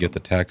be if we can get the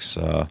tax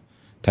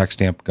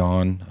stamp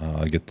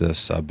gone, get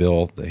this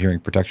bill, the Hearing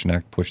Protection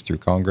Act, pushed through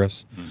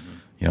Congress,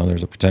 you know,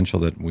 there's a potential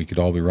that we could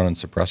all be running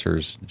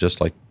suppressors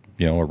just like,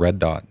 a red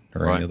dot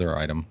or Right. any other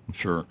item.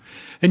 Sure.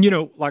 And,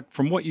 like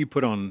from what you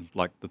put on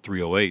like the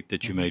 308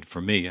 that you made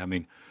for me, I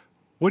mean,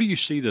 what do you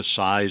see the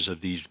size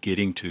of these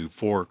getting to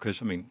for?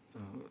 Because, I mean,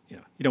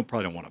 you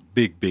probably don't want a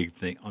big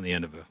thing on the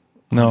end of a.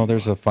 No,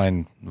 there's a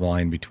fine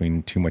line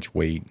between too much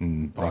weight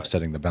and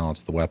offsetting the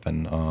balance of the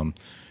weapon.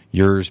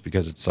 Yours,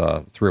 because it's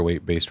a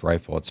 308 based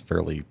rifle, it's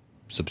fairly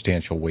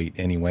substantial weight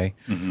anyway,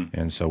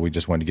 and so we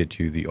just wanted to get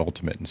you the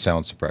ultimate in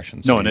sound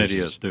suppression. So No, and it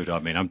is, dude. I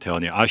mean, I'm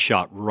telling you, I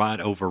shot right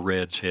over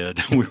Red's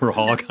head. We were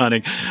hog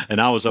hunting, and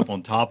I was up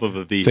on top of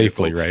a vehicle.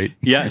 Safely, right?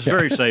 Yeah, it's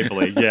very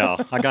safely.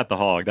 Yeah, I got the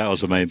hog. That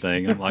was the main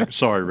thing. I'm like,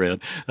 sorry, Red.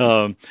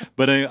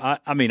 But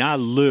I mean, I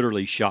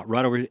literally shot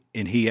right over,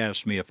 and he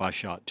asked me if I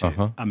shot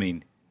too. I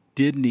mean,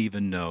 didn't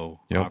even know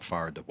I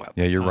fired the weapon.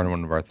 Yeah, you're running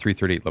one of our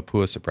 338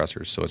 Lapua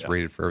suppressors, so it's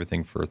rated for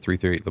everything for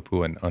 338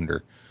 Lapua and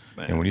under.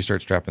 Man. And when you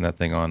start strapping that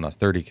thing on a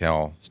 30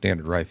 cal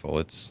standard rifle,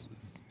 it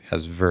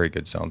has very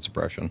good sound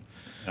suppression.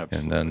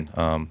 Absolutely. And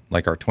then,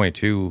 like our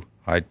 22,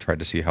 I tried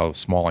to see how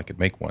small I could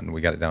make one. We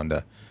got it down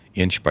to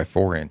inch by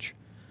 4 inch,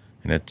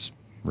 and it's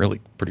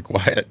really pretty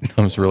quiet.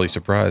 I was really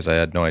surprised. I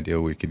had no idea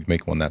we could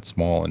make one that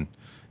small and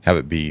have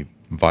it be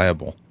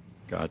viable.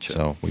 Gotcha.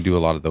 So we do a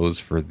lot of those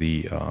for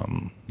the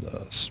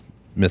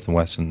Smith &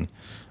 Wesson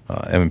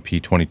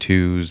M&P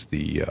 22s,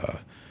 the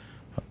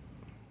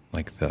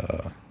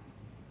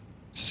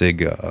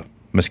SIG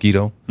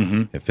Mosquito.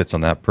 It fits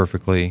on that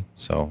perfectly.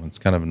 So it's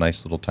kind of a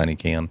nice little tiny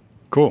can.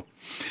 Cool.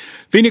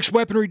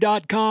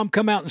 PhoenixWeaponry.com.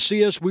 Come out and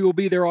see us. We will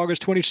be there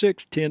August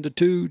 26th, 10 to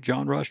 2.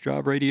 John Rush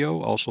Drive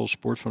Radio, also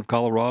Sportsman of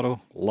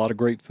Colorado. A lot of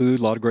great food,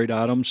 a lot of great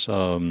items.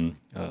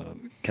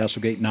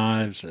 Castlegate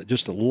knives,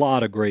 just a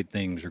lot of great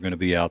things are going to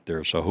be out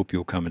there. So I hope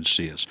you'll come and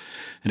see us.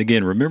 And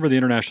again, remember the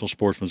International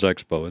Sportsman's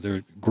Expo. They're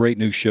a great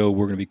new show.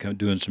 We're going to be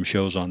doing some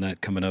shows on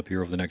that coming up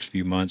here over the next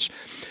few months.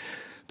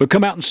 But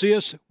come out and see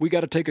us. We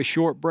got to take a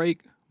short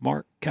break.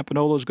 Mark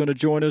Campanola is going to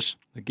join us.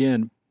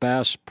 Again,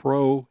 Bass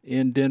Pro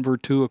in Denver,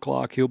 2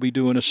 o'clock. He'll be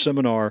doing a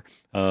seminar,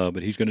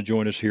 but he's going to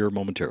join us here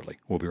momentarily.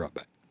 We'll be right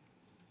back.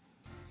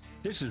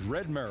 This is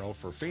Red Merrill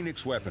for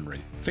Phoenix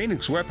Weaponry.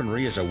 Phoenix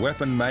Weaponry is a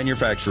weapon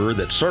manufacturer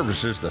that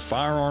services the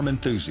firearm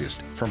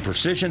enthusiast. From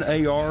precision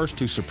ARs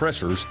to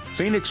suppressors,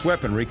 Phoenix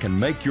Weaponry can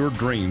make your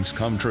dreams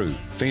come true.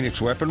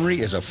 Phoenix Weaponry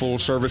is a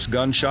full-service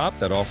gun shop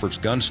that offers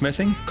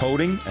gunsmithing,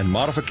 coating, and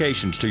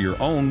modifications to your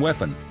own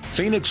weapon.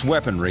 Phoenix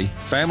Weaponry,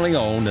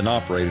 family-owned and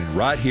operated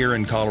right here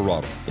in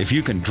Colorado. If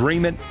you can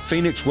dream it,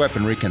 Phoenix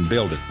Weaponry can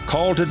build it.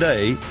 Call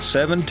today,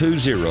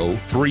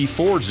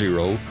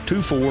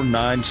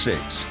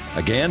 720-340-2496.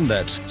 Again,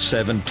 that's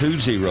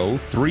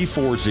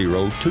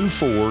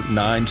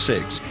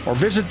 720-340-2496. Or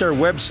visit their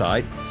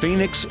website,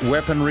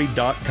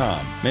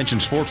 phoenixweaponry.com. Mention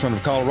Sportsman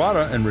of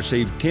Colorado and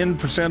receive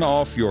 10%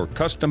 off your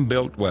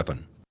custom-built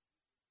weapon.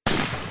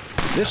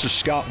 This is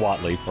Scott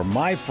Watley from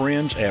my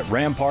friends at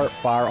Rampart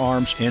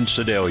Firearms in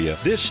Sedalia.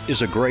 This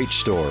is a great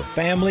store,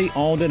 family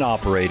owned and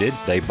operated.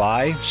 They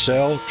buy,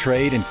 sell,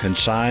 trade, and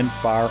consign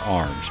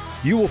firearms.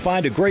 You will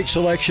find a great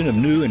selection of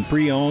new and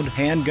pre-owned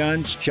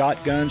handguns,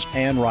 shotguns,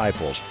 and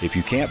rifles. If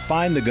you can't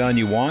find the gun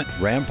you want,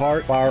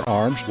 Rampart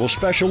Firearms will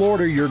special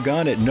order your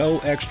gun at no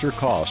extra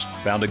cost.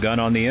 Found a gun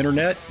on the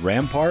internet?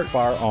 Rampart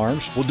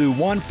Firearms will do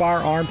one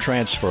firearm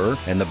transfer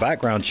and the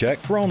background check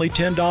for only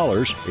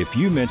 $10 if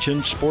you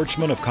mention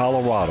Sportsman of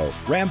Colorado.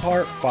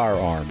 Rampart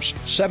Firearms,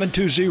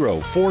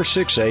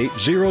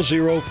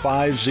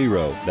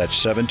 720-468-0050.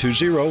 That's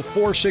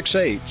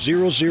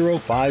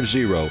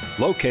 720-468-0050.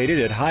 Located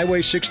at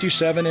Highway 67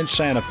 in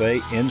Santa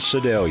Fe in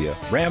Sedalia.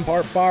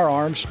 Rampart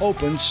Firearms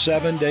open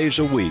 7 days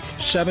a week.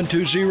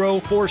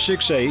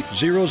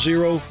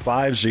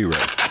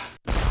 720-468-0050.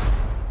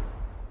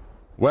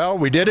 Well,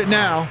 we did it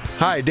now.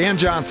 Hi, Dan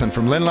Johnson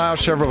from Lynn Lyle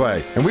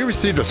Chevrolet, and we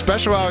received a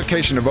special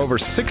allocation of over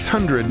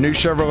 600 new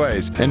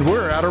Chevrolets, and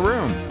we're out of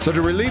room. So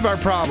to relieve our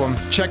problem,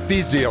 check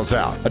these deals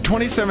out. A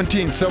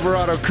 2017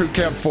 Silverado Crew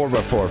Cab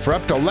 4x4 for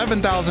up to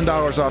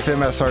 $11,000 off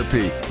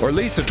MSRP, or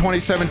lease a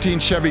 2017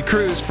 Chevy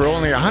Cruze for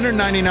only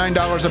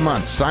 $199 a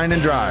month, sign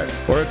and drive,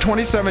 or a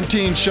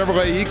 2017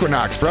 Chevrolet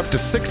Equinox for up to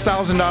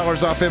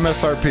 $6,000 off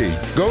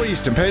MSRP. Go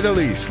east and pay the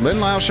lease.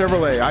 Lynn Lyle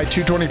Chevrolet,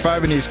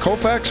 I-225 in East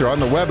Colfax, or on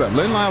the web at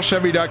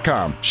lynnlylechevy.com.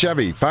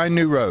 Chevy, find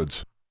new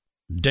roads.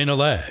 Dana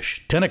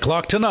Lash, 10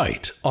 o'clock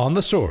tonight on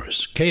The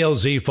Source,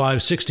 KLZ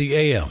 560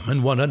 AM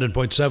and 100.7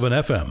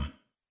 FM.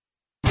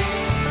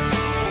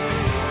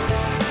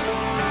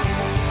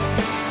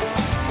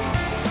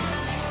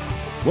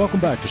 Welcome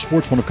back to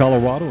Sportsman of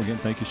Colorado. Again,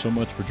 thank you so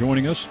much for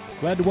joining us.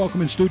 Glad to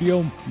welcome in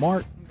studio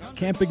Mark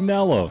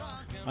Campagnolo.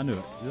 I knew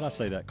it. Did I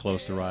say that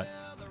close to right?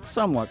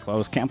 Somewhat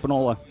close.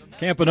 Campanola.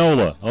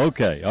 Campanola.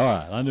 Okay. All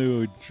right. I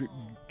knew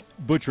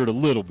butchered a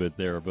little bit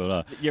there,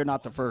 but you're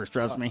not the first,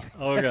 trust me.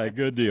 Okay,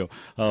 good deal.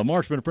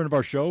 Mark's been a friend of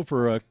our show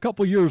for a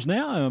couple years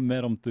now. I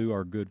met him through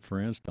our good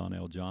friends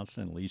Donnell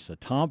Johnson and Lisa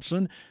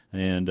Thompson,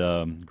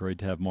 and great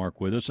to have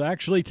Mark with us.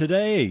 Actually,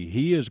 today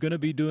he is going to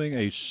be doing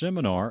a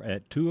seminar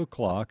at 2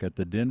 o'clock at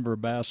the Denver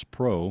Bass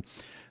Pro.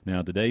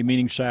 Now, today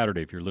meaning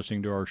Saturday. If you're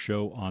listening to our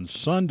show on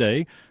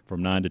Sunday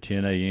from 9 to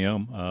 10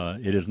 a.m.,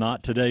 it is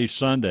not today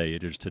Sunday.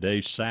 It is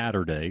today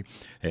Saturday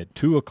at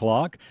 2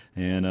 o'clock.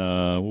 And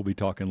we'll be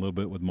talking a little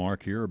bit with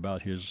Mark here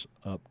about his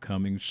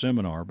upcoming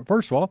seminar. But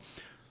first of all,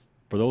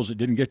 for those that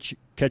didn't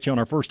catch you on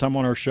our first time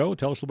on our show,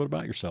 tell us a little bit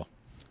about yourself.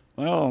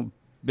 Well,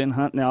 been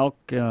hunting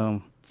elk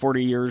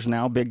 40 years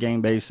now, big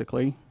game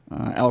basically.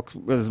 Elk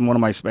is one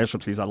of my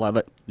specialties. I love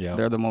it. Yeah.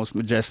 They're the most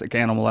majestic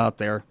animal out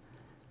there.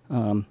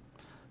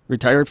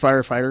 Retired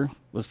firefighter,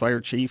 was fire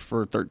chief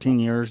for 13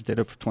 years, did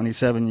it for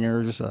 27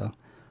 years.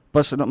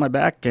 Busted up my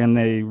back, and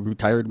they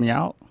retired me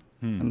out.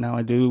 And now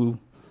I do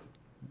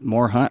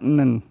more hunting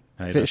and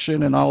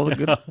fishing and all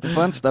the the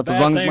fun stuff, as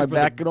long as my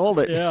back can hold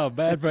it. Yeah,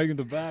 bad thing in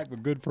the back,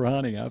 but good for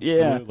hunting.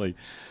 Absolutely. Yeah.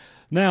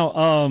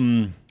 Now,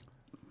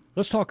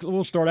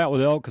 we'll start out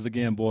with elk because,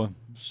 again, boy,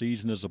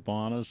 season is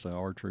upon us.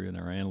 Archery and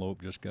our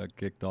antelope just got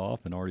kicked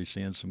off, and already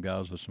seeing some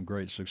guys with some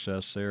great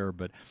success there.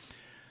 But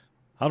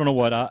I don't know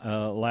what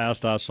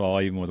last I saw,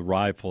 even with a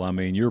rifle, I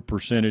mean, your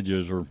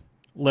percentages are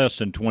less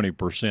than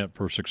 20%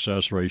 for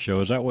success ratio.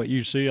 Is that what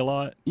you see a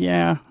lot?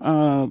 Yeah,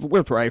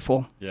 with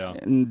rifle. Yeah.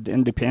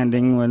 And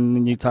depending,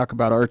 when you talk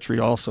about archery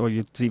also,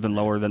 it's even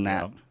lower than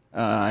that.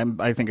 Yeah.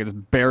 I think it's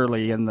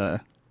barely in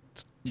the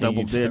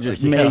double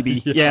digits.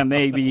 Maybe. Yeah,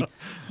 maybe.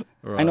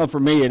 Right. I know for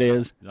me it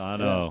is. I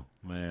know,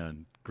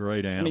 man.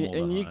 Great animal.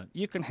 And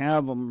you can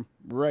have them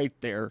right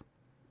there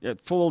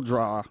at full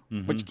draw,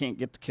 but you can't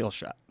get the kill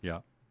shot. Yeah.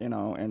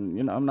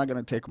 I'm not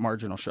going to take a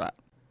marginal shot.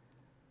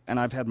 And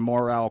I've had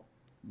more elk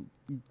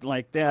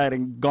like that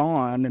and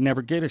gone and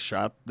never get a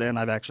shot than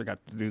I've actually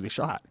got to do the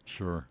shot.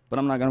 Sure. But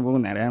I'm not going to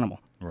wound that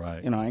animal.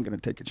 Right. I ain't going to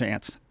take a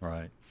chance.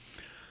 Right.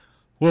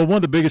 Well, one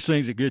of the biggest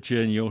things that gets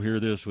you, and you'll hear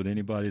this with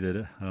anybody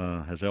that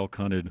has elk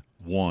hunted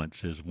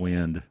once, is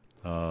wind.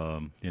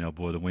 Boy,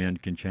 the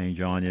wind can change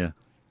on you.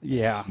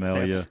 Yeah.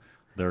 Smell you.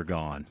 They're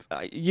gone.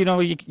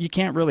 You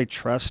can't really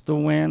trust the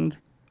wind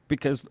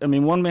because,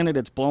 1 minute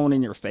it's blowing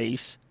in your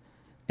face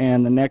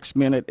and the next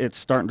minute it's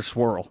starting to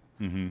swirl.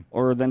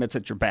 Or then it's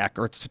at your back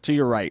or it's to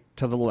your right,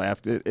 to the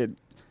left. The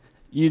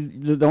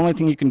only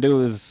thing you can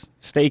do is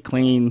stay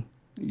clean,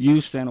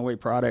 use stand-away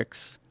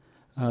products.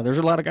 There's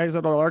a lot of guys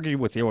that will argue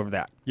with you over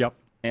that. Yep.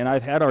 And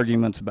I've had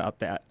arguments about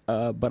that.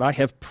 But I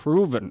have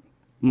proven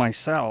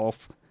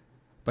myself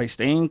by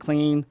staying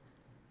clean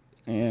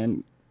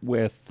and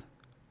with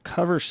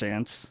cover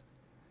sense,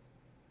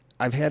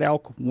 I've had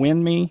elk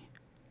win me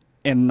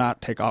and not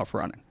take off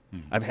running.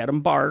 I've had them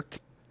bark,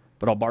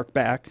 but I'll bark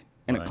back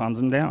and it calms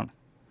them down.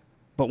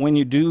 But when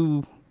you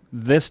do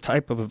this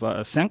type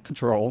of scent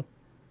control,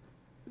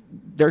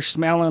 they're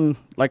smelling,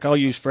 like I'll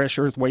use fresh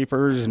earth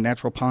wafers and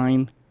natural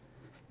pine.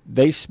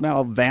 They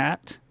smell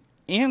that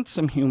and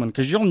some human,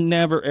 because you'll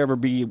never, ever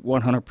be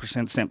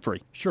 100%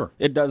 scent-free. Sure.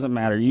 It doesn't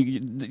matter.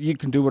 You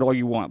can do it all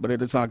you want, but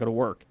it's not going to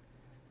work.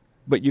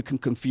 But you can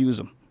confuse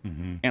them.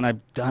 And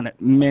I've done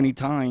it many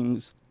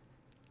times.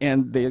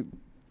 And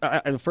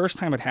the first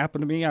time it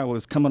happened to me, I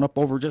was coming up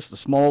over just a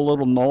small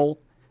little knoll,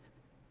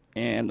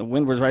 and the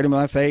wind was right in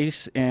my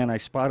face, and I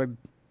spotted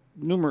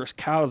numerous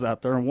cows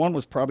out there, and one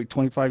was probably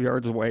 25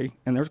 yards away,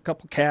 and there's a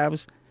couple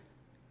calves,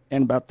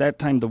 and about that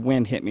time the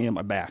wind hit me in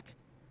my back.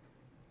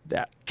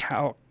 That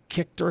cow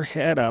kicked her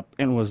head up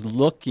and was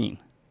looking,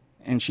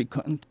 and she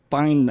couldn't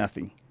find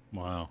nothing.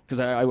 Wow.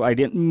 Because I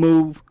didn't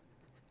move,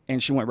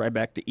 and she went right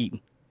back to eating.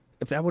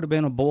 If that would have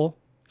been a bull,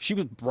 she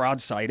was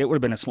broadside. It would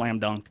have been a slam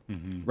dunk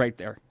right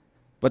there.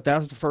 But that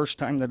was the first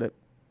time that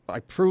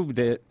I proved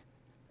it,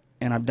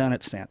 and I've done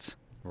it since.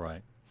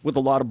 Right. With a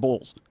lot of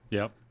bulls.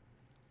 Yep.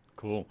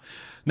 Cool.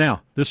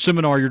 Now, this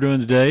seminar you're doing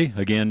today,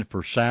 again,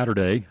 for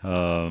Saturday,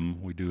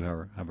 we do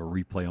have a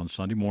replay on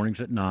Sunday mornings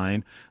at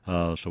 9,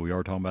 so we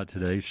are talking about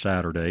today,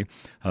 Saturday.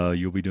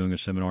 You'll be doing a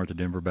seminar at the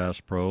Denver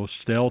Bass Pro,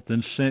 Stealth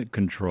and Scent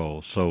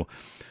Control. So,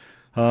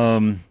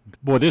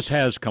 boy, this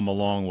has come a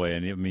long way.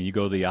 And, you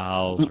go to the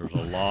aisles, there's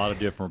a lot of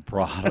different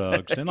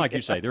products. And like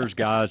you say, there's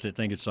guys that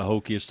think it's the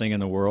hokiest thing in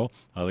the world.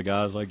 Other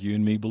guys like you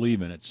and me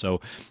believe in it. So,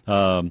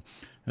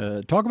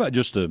 talk about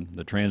just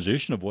the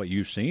transition of what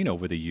you've seen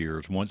over the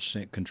years once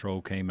scent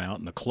control came out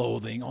and the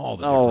clothing, all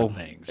the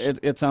different things.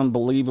 It's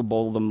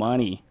unbelievable the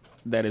money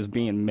that is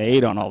being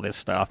made on all this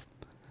stuff.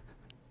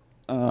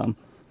 When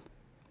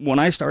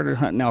I started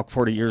hunting elk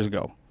 40 years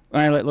ago,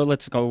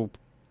 let's go,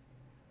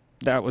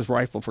 that was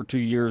rifle for 2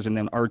 years and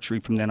then archery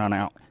from then on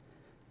out.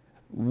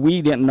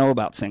 We didn't know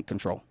about scent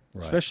control,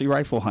 especially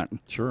rifle hunting.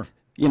 Sure.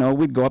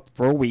 We'd go up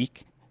for a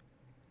week,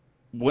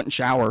 wouldn't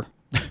shower.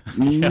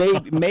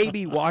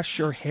 maybe wash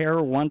your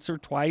hair once or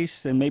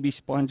twice and maybe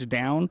sponge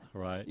down.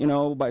 Right.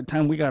 By the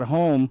time we got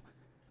home,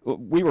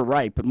 we were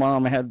ripe, but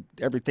Mom had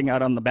everything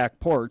out on the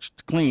back porch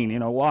to clean,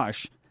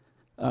 wash.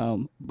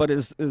 But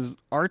as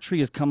archery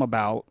has come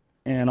about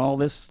and all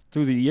this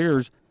through the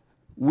years,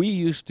 we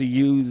used to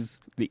use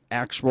the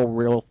actual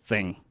real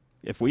thing.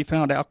 If we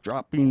found elk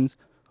droppings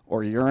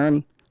or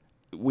urine,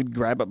 we'd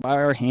grab it by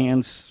our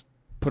hands,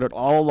 put it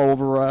all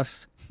over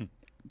us,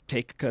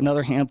 take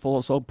another handful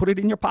of soap, put it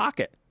in your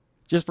pocket,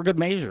 just for good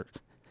measure.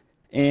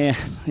 And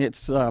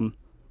it's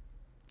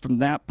from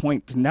that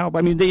point to now,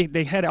 I mean,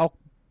 they had elk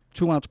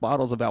 2-ounce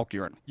bottles of elk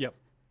urine. Yep.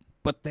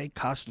 But they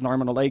cost an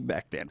arm and a leg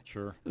back then.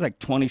 Sure. It was like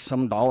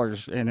 $20-some,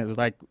 and it was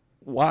like,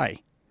 why?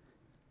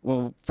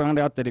 Well, found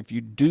out that if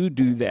you do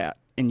that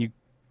and you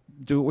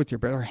do it with your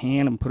bare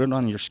hand and put it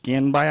on your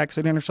skin by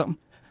accident or something,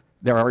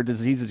 there are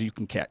diseases you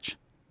can catch.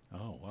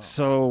 Oh, wow.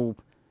 So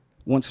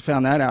once I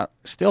found that out,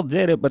 still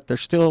did it, but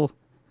there's still,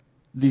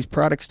 these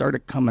products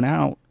started coming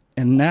out,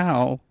 and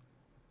now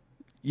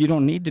you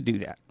don't need to do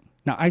that.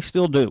 Now, I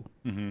still do.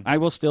 Mm-hmm. I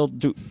will still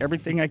do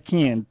everything I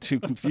can to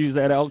confuse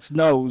that elk's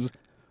nose,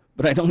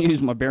 but I don't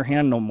use my bare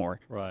hand no more.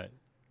 Right.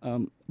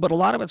 But a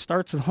lot of it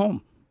starts at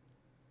home.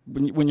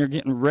 When you're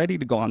getting ready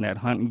to go on that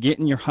hunt and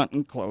getting your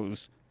hunting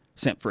clothes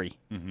scent-free.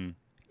 Mm-hmm.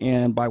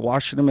 And by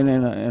washing them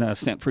in a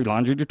scent-free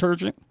laundry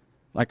detergent,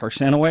 like our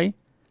Scent-Away,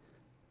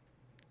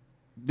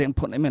 then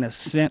putting them in a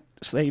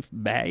scent-safe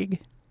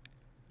bag,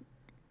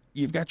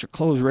 you've got your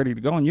clothes ready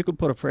to go, and you can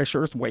put a Fresh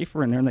Earth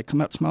wafer in there, and they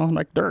come out smelling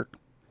like dirt.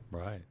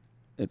 Right.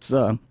 It's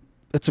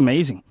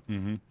amazing.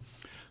 Mm-hmm.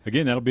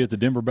 Again, that'll be at the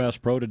Denver Bass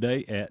Pro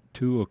today at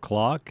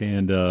 2:00,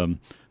 and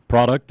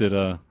product that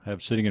I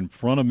have sitting in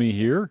front of me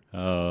here,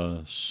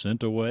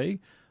 Scent-Away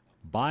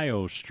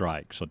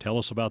BioStrike. So tell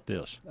us about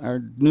this.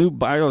 Our new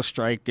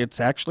BioStrike, it's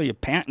actually a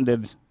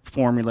patented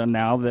formula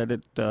now that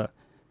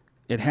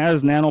it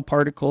has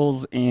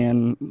nanoparticles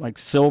and like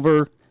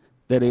silver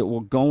that it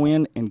will go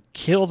in and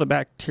kill the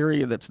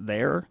bacteria that's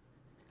there.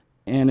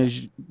 And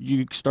as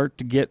you start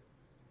to get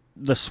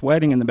the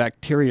sweating and the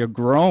bacteria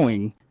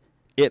growing,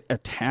 it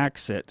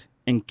attacks it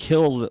and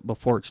kills it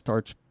before it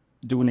starts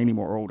doing any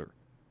more odor.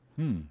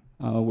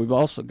 We've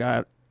also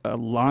got a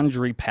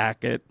laundry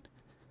packet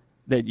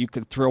that you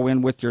could throw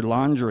in with your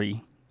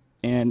laundry,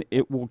 and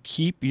it will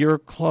keep your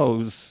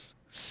clothes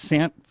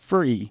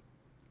scent-free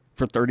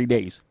for 30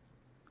 days.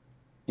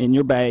 In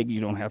your bag,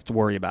 you don't have to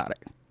worry about it.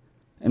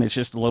 And it's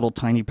just a little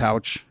tiny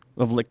pouch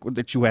of liquid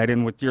that you add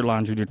in with your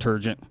laundry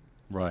detergent.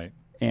 Right.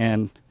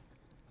 And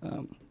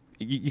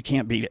you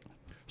can't beat it.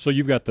 So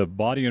you've got the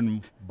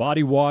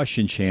body wash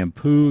and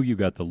shampoo, you've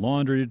got the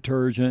laundry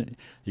detergent,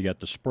 you got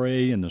the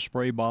spray and the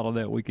spray bottle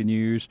that we can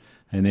use,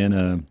 and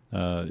then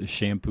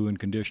shampoo and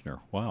conditioner.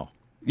 Wow.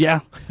 Yeah.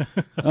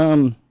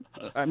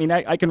 I mean,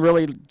 I can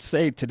really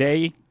say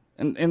today,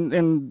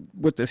 and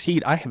with this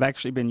heat, I have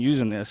actually been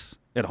using this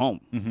at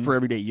home for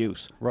everyday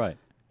use. Right.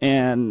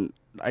 And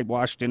I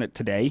washed in it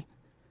today.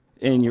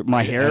 And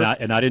my hair.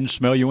 And I didn't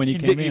smell you when you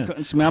came in. You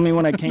couldn't smell me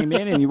when I came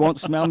in, and you won't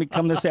smell me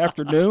come this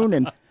afternoon.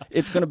 And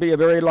it's going to be a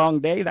very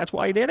long day. That's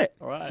why I did it.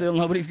 Right. So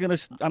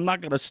I'm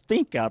not going to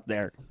stink out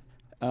there.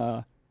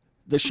 The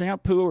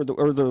shampoo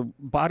or the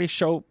body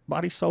soap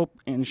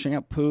and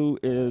shampoo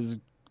is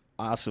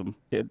awesome.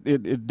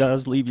 It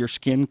does leave your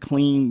skin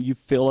clean. You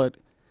feel it.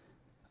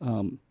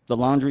 The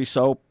laundry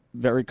soap,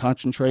 very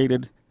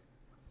concentrated.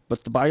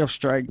 But the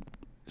BioStrike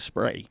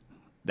spray,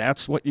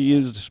 that's what you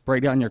use to spray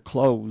down your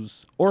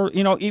clothes. Or,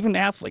 even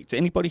athletes,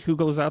 anybody who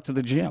goes out to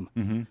the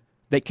gym,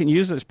 they can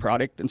use this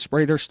product and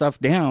spray their stuff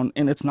down,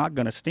 and it's not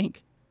going to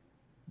stink.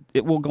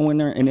 It will go in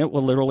there, and it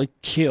will literally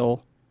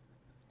kill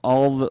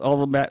all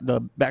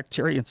the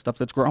bacteria and stuff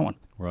that's growing.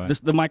 Right.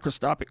 The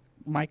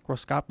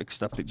microscopic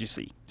stuff that you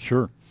see.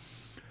 Sure.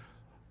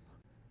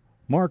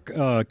 Mark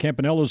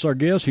Campanella is our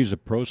guest. He's a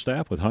pro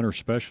staff with Hunter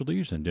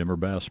Specialties and Denver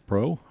Bass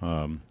Pro.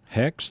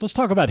 Hex. Let's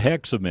talk about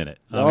Hex a minute.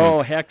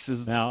 Hex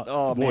is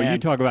now. Boy, man. You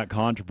talk about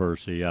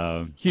controversy.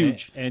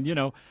 Huge.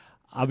 And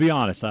I'll be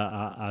honest.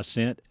 I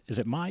sent. Is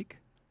it Mike?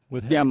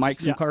 With Hex? Yeah,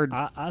 Mike's card.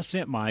 I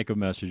sent Mike a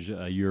message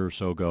a year or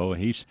so ago,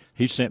 and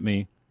he sent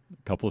me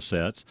a couple of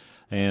sets,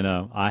 and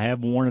I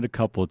have worn it a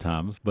couple of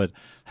times, but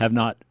have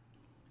not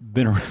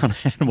been around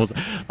animals.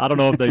 I don't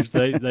know if they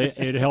say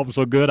it helps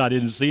so good I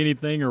didn't see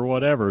anything or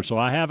whatever. So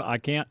I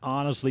can't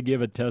honestly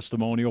give a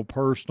testimonial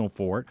personal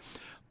for it.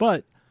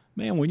 But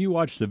man, when you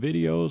watch the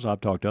videos,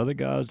 I've talked to other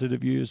guys that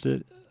have used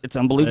it. It's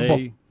unbelievable.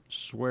 They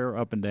swear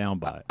up and down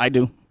by it. I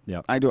do.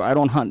 Yeah. I do. I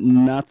don't hunt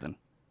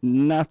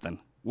nothing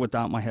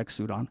without my Hex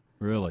suit on.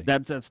 Really?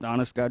 That's the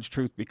honest God's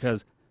truth,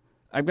 because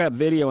I've got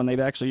video, and they've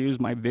actually used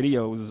my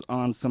videos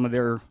on some of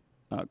their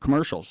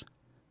commercials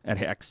at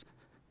Hex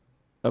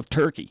of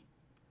turkey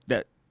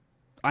that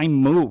I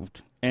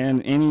moved,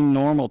 and any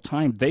normal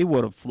time they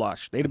would have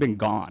flushed. They'd have been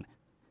gone.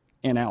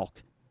 And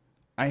elk.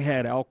 I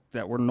had elk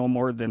that were no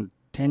more than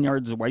 10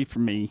 yards away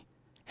from me,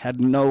 had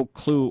no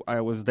clue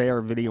I was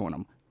there videoing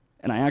them.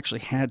 And I actually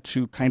had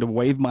to kind of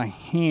wave my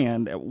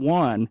hand at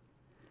one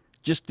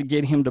just to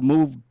get him to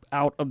move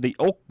out of the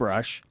oak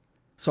brush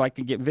so I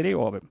could get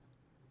video of him.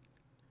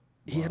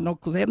 He had no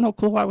clue. They had no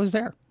clue I was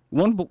there.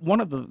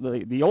 One of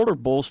the older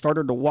bulls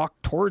started to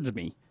walk towards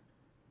me,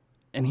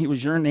 and he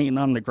was urinating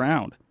on the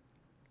ground.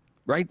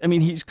 Right? I mean,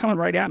 he's coming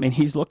right at me, and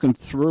he's looking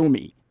through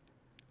me.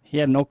 He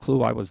had no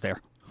clue I was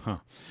there. Huh.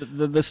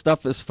 The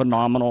stuff is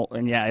phenomenal,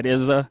 and yeah, it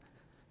is a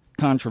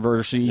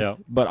controversy,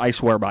 but I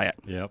swear by it.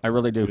 Yep. I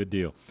really do. Good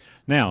deal.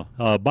 Now,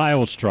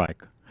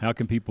 BioStrike, how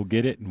can people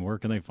get it, and where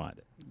can they find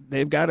it?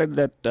 They've got it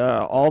at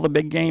all the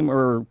big game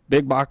or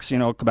big box,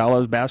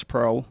 Cabela's, Bass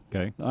Pro.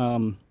 Okay.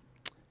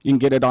 You can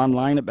get it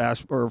online at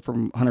Bass or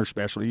from Hunter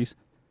Specialties,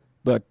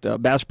 but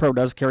Bass Pro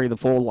does carry the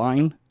full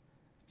line,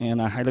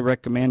 and I highly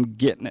recommend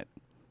getting it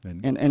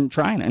and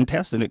trying it and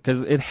testing it,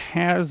 because it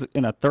has,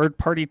 in a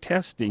third-party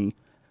testing,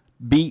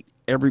 beat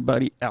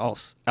everybody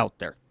else out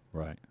there.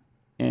 Right.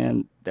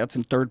 And that's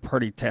in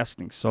third-party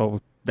testing,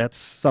 so that's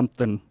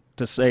something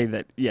to say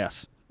that,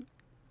 yes,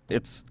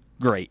 it's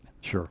great.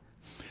 Sure.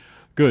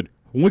 Good.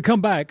 When we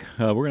come back,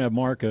 we're going to have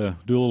Mark do a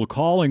little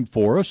calling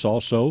for us.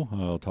 Also,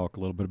 I'll talk a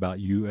little bit about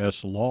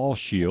U.S. Law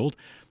Shield.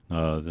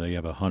 They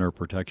have a hunter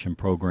protection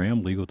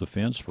program, legal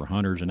defense for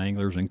hunters and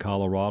anglers in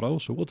Colorado.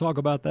 So we'll talk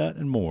about that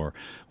and more.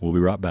 We'll be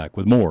right back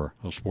with more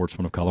of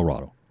Sportsman of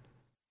Colorado.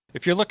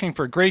 If you're looking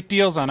for great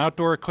deals on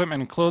outdoor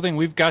equipment and clothing,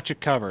 we've got you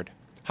covered.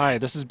 Hi,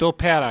 this is Bill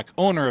Paddock,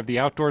 owner of the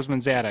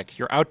Outdoorsman's Attic,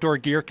 your outdoor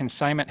gear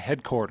consignment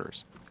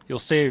headquarters. You'll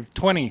save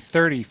 20,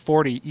 30,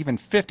 40, even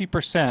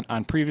 50%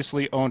 on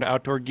previously owned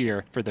outdoor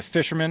gear for the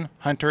fisherman,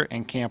 hunter,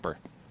 and camper.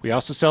 We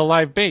also sell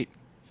live bait,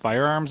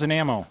 firearms, and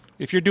ammo.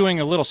 If you're doing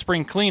a little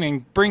spring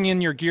cleaning, bring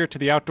in your gear to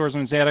the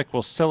Outdoorsman's Attic.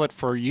 We'll sell it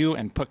for you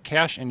and put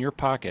cash in your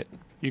pocket.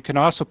 You can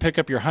also pick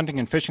up your hunting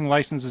and fishing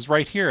licenses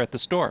right here at the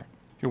store.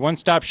 Your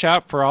one-stop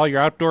shop for all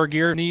your outdoor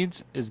gear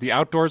needs is the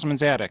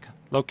Outdoorsman's Attic,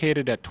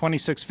 located at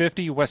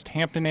 2650 West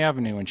Hampton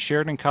Avenue in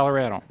Sheridan,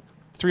 Colorado.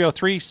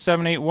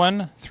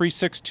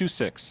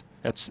 303-781-3626.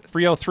 That's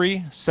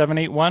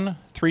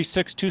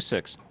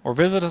 303-781-3626. Or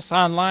visit us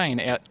online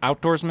at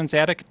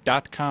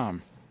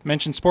outdoorsmansattic.com.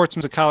 Mention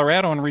Sportsman of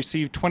Colorado and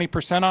receive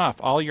 20% off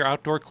all your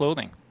outdoor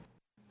clothing.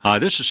 Hi,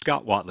 this is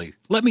Scott Watley.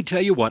 Let me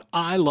tell you what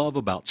I love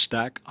about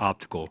Stack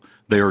Optical.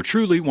 They are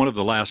truly one of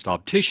the last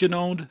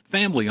optician-owned,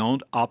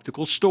 family-owned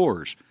optical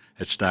stores.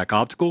 At Stack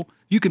Optical,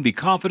 you can be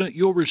confident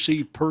you'll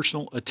receive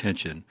personal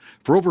attention.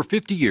 For over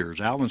 50 years,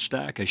 Alan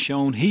Stack has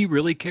shown he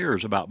really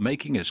cares about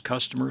making his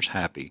customers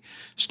happy.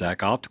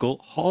 Stack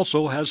Optical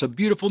also has a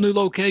beautiful new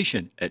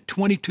location at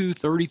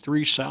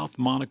 2233 South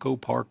Monaco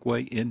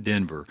Parkway in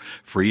Denver.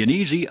 Free and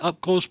easy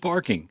up-close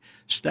parking.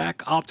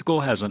 Stack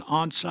Optical has an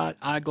on-site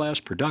eyeglass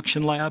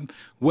production lab.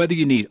 Whether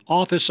you need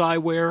office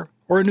eyewear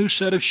or a new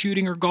set of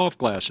shooting or golf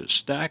glasses,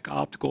 Stack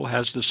Optical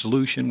has the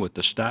solution with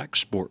the Stack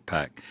Sport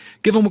Pack.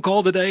 Give them a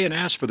call today and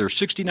ask for their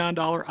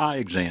 $69 eye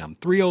exam,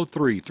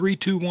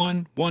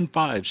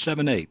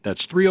 303-321-1578.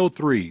 That's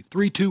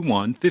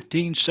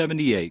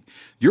 303-321-1578.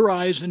 Your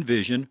eyes and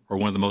vision are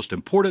one of the most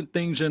important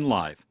things in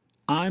life.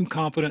 I'm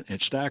confident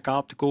at Stack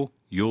Optical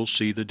you'll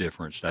see the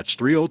difference. That's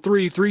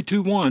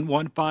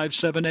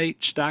 303-321-1578,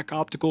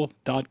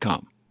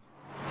 stackoptical.com.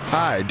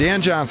 Hi,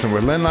 Dan Johnson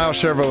with Lynn Lyle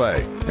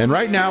Chevrolet. And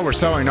right now we're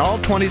selling all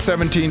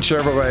 2017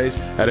 Chevrolets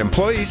at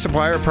employee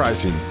supplier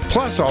pricing,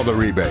 plus all the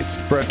rebates,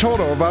 for a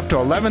total of up to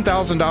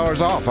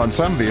 $11,000 off on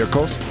some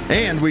vehicles.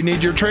 And we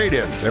need your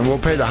trade-ins, and we'll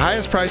pay the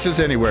highest prices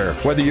anywhere,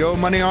 whether you owe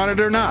money on it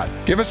or not.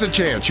 Give us a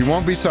chance, you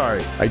won't be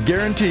sorry. I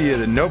guarantee you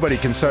that nobody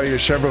can sell you a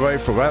Chevrolet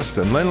for less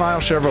than Lynn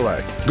Lyle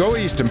Chevrolet. Go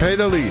east and pay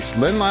the least.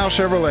 Lynn Lyle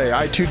Chevrolet,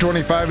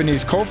 I-225 in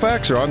East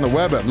Colfax, or on the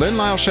web at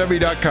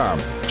lynnlylechevy.com.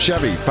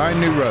 Chevy,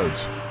 find new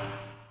roads.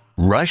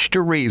 Rush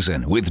to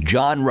Reason with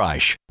John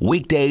Rush.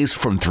 Weekdays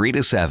from 3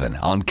 to 7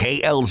 on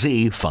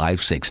KLZ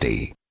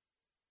 560.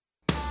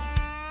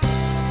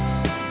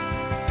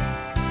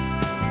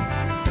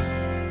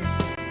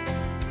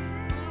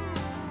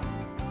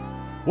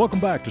 Welcome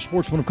back to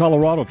Sportsman of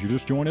Colorado. If you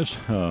just joined us,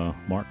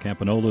 Mark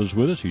Campanola is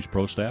with us. He's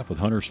pro staff with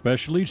Hunter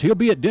Specialties. He'll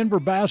be at Denver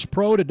Bass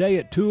Pro today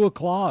at 2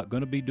 o'clock.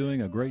 Going to be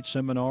doing a great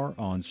seminar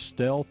on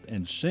stealth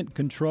and scent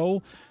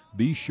control.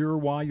 Be sure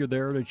while you're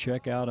there to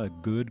check out a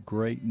good,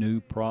 great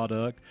new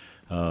product.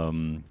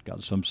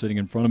 Got some sitting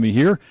in front of me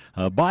here.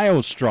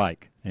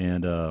 BioStrike.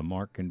 And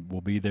Mark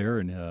will be there,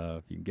 and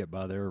if you can get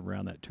by there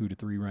around that 2 to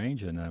 3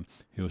 range, and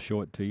he'll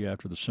show it to you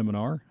after the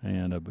seminar.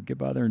 And but get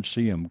by there and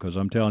see him, because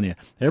I'm telling you,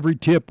 every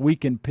tip we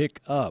can pick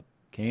up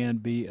can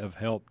be of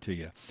help to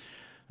you.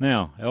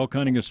 Now, elk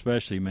hunting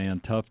especially, man,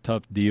 tough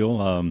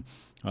deal.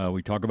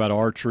 We talk about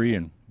archery,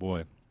 and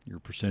boy, your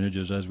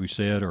percentages, as we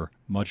said, are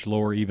much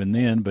lower even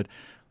then. But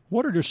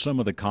what are just some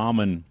of the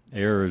common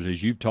errors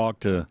as you've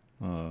talked to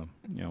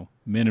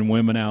men and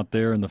women out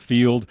there in the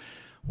field?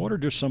 What are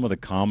just some of the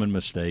common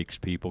mistakes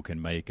people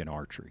can make in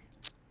archery?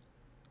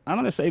 I'm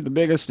going to say the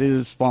biggest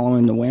is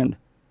following the wind.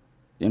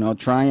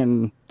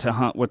 Trying to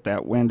hunt with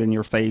that wind in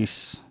your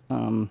face.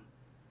 And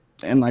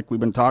like we've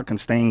been talking,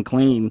 staying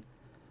clean.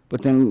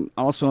 But then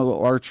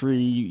also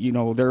archery,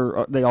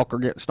 they all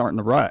are starting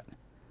to rut.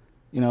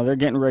 They're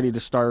getting ready to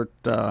start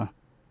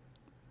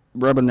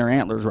rubbing their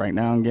antlers right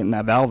now and getting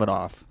that velvet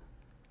off.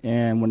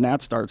 And when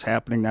that starts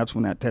happening, that's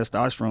when that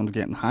testosterone's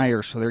getting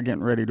higher, so they're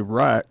getting ready to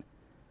rut.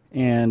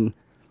 And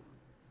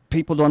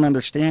people don't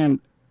understand,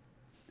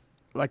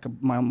 like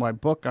my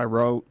book I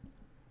wrote,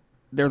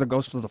 they're the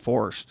ghosts of the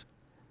forest.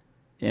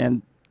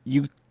 And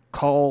you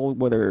call,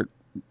 whether,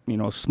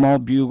 small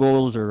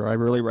bugles, or I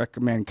really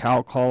recommend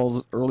cow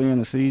calls early in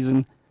the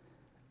season,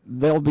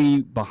 they'll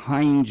be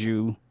behind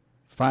you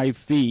 5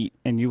 feet,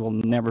 and you will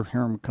never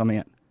hear them come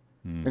in.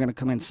 They're going to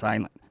come in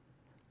silent.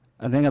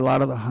 I think a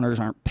lot of the hunters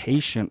aren't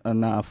patient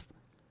enough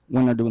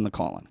when they're doing the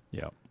calling.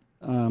 Yeah.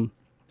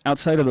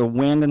 outside of the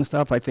wind and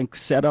stuff, I think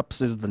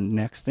setups is the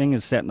next thing,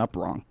 is setting up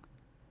wrong.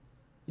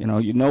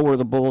 You know where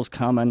the bull's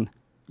coming.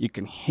 You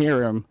can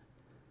hear him.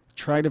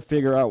 Try to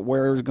figure out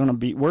where's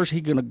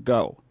he going to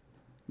go.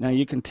 Now,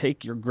 you can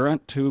take your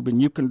grunt tube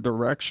and you can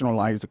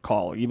directionalize the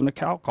call, even the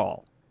cow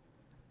call,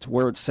 to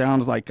where it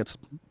sounds like it's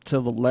to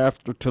the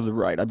left or to the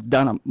right. I've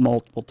done it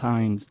multiple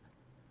times.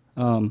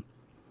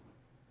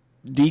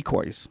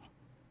 Decoys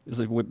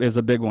is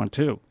a big one,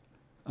 too.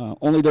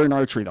 Only during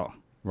archery, though.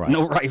 Right.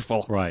 No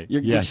rifle. Right.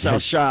 You get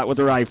shot with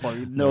a rifle,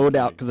 no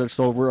doubt, because they're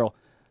so rural.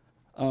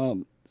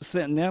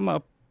 Setting them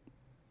up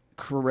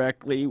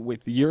correctly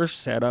with your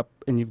setup,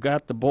 and you've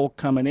got the bull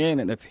coming in,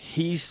 and if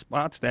he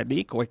spots that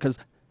decoy, because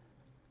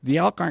the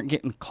elk aren't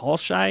getting call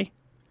shy,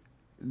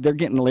 they're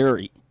getting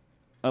leery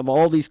of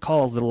all these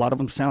calls. That a lot of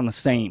them sound the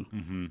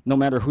same. No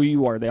matter who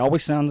you are, they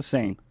always sound the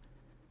same.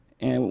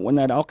 And when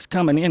that elk's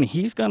coming in,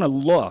 he's going to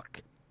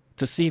look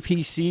to see if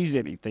he sees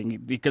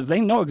anything, because they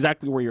know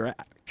exactly where you're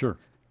at. Sure.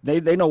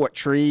 They know what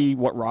tree,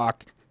 what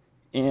rock,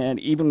 and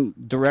even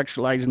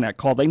directionalizing that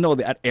call, they know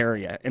that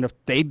area. And if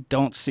they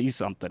don't see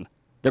something,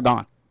 they're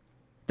gone.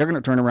 They're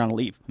going to turn around and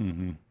leave.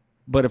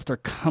 But if they're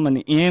coming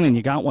in and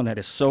you got one that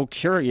is so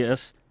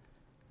curious,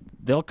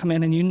 they'll come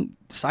in and you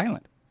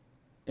silent,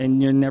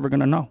 and you're never going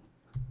to know.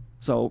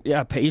 So,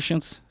 yeah,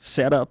 patience,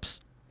 setups,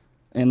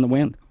 and the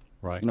wind.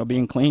 Right.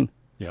 Being clean.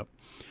 Yep.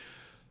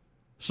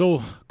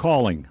 So,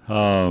 calling.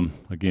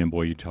 Again,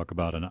 boy, you talk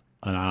about an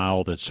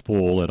aisle that's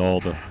full at all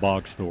the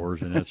box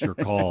stores, and that's your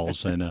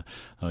calls. And,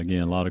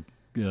 again, a lot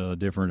of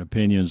different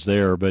opinions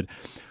there. But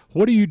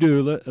what do you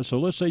do? So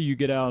let's say you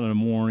get out in the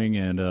morning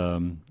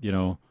and,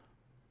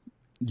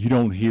 you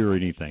don't hear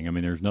anything. I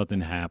mean, there's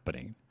nothing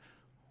happening.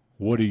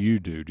 What do?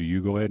 Do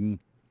you go ahead and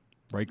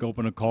break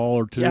open a call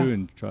or two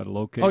and try to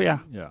locate? Oh, yeah.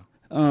 Yeah.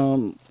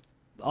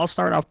 I'll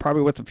start off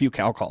probably with a few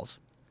cow calls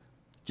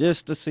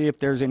just to see if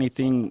there's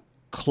anything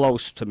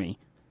close to me.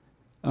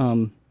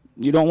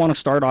 You don't want to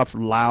start off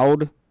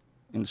loud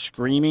and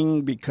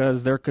screaming,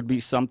 because there could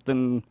be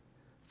something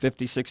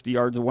 50, 60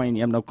 yards away and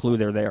you have no clue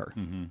they're there.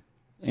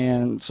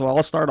 And so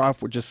I'll start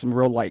off with just some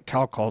real light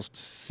cow calls to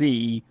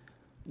see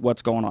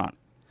what's going on.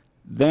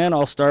 Then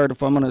I'll start,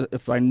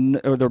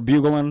 or they're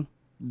bugling,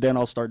 then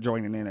I'll start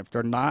joining in. If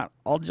they're not,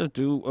 I'll just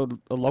do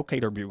a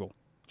locator bugle,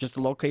 just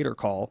a locator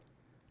call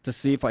to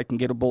see if I can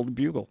get a bull to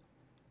bugle.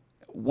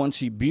 Once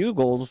he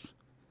bugles,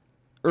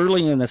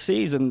 early in the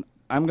season,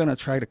 I'm going to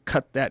try to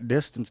cut that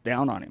distance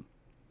down on him.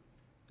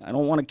 I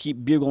don't want to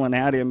keep bugling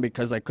at him,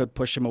 because I could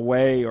push him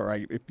away, or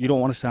if you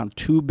don't want to sound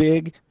too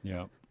big.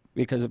 Yeah.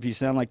 Because if you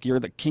sound like you're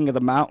the king of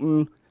the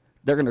mountain,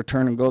 they're going to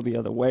turn and go the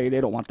other way.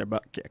 They don't want their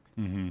butt kicked.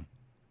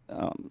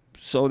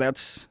 So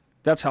that's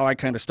how I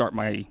kind of start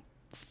my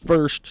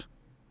first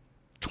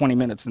 20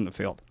 minutes in the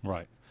field.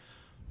 Right.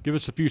 Give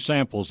us a few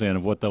samples then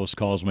of what those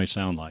calls may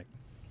sound like.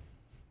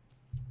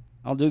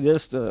 I'll do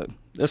this.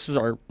 This is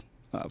our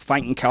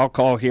fighting cow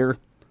call here.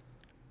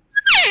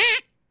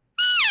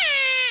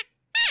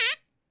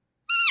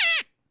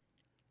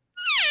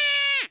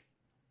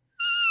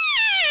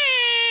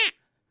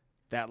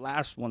 That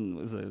last one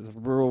is a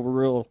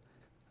real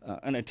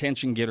an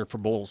attention getter for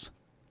bulls.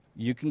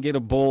 You can get a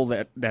bull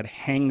that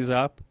hangs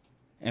up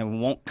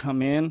and won't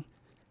come in,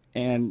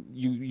 and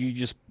you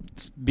just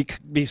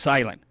be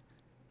silent.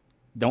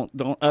 Don't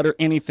utter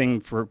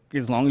anything for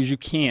as long as you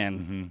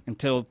can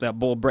until that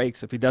bull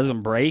breaks. If he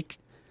doesn't break,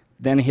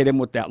 then hit him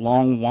with that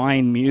long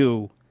whine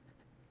mew,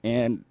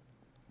 and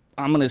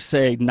I'm going to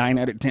say 9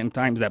 out of 10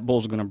 times that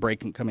bull's going to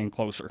break and come in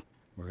closer.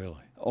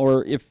 Really?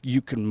 Or if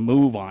you can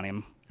move on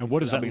him. And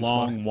what is that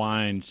long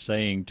whine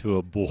saying to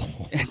a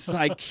bull? It's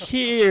like,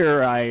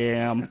 here I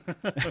am.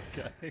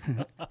 Okay.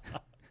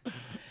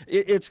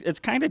 It's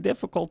kind of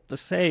difficult to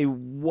say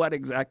what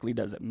exactly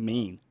does it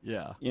mean.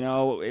 Yeah.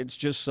 It's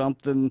just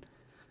something.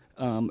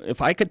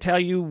 If I could tell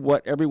you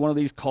what every one of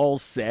these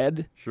calls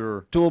said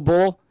to a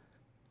bull,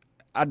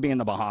 I'd be in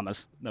the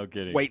Bahamas. No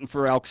kidding. Waiting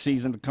for elk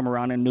season to come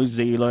around in New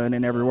Zealand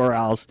and everywhere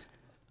else.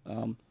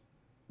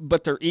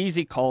 But they're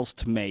easy calls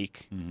to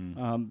make.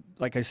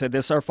 Like I said,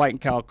 this is our fighting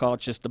cow call.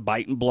 It's just a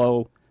bite and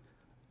blow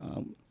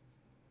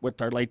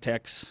with our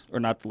latex, or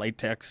not the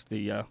latex,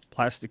 the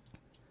plastic.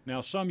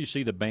 Now, some you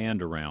see the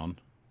band around,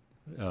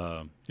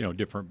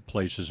 different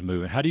places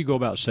moving. How do you go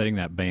about setting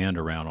that band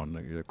around on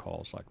the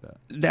calls like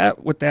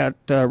that? With that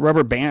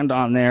rubber band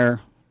on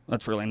there,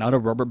 that's really not a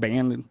rubber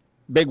band,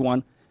 big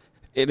one.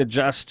 It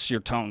adjusts your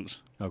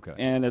tones. Okay.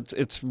 And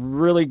it's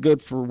really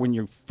good for when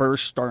you're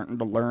first starting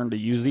to learn to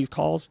use these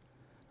calls.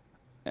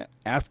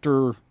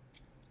 After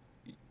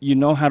you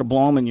know how to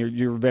blow them, and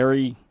you're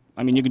very,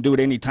 you can do it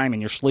any time in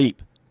your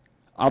sleep,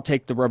 I'll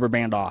take the rubber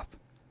band off,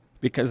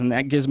 because then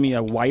that gives me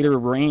a wider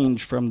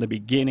range from the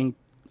beginning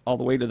all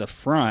the way to the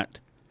front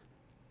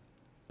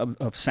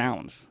of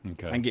sounds.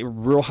 Okay. I can get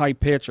real high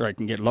pitch, or I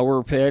can get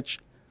lower pitch.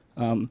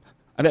 I've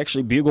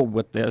actually bugled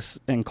with this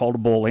and called a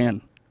bull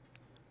in.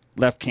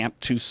 Left camp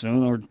too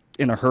soon, or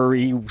in a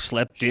hurry,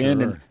 slept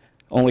in, and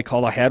only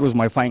call I had was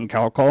my fighting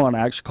cow call, and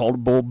I actually called a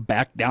bull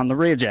back down the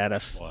ridge at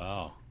us.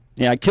 Wow.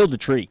 Yeah, I killed the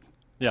tree.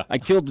 Yeah. I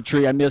killed the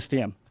tree. I missed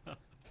him.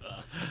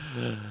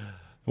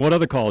 What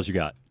other calls you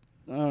got?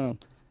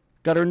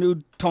 Got our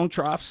new tone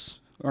troughs,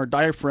 our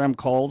diaphragm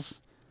calls.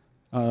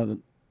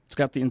 It's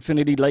got the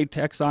Infinity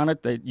latex on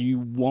it that you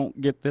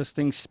won't get this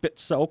thing spit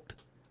soaked.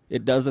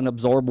 It doesn't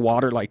absorb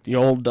water like the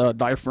old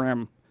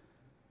diaphragm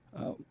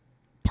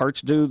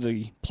parts do,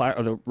 the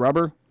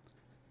rubber.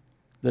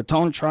 The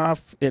tone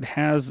trough, it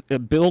has a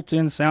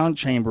built-in sound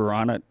chamber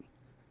on it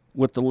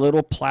with the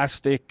little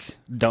plastic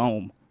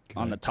dome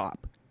on the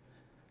top.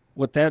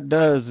 What that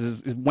does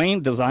is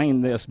Wayne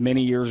designed this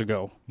many years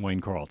ago.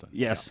 Wayne Carlton.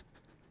 Yes.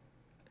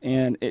 Yeah.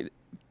 And it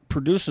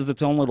produces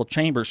its own little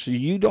chamber, so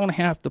you don't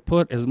have to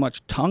put as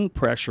much tongue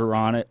pressure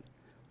on it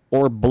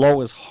or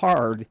blow as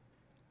hard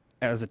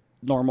as a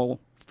normal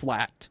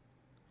flat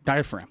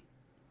diaphragm.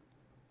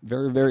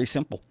 Very, very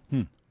simple.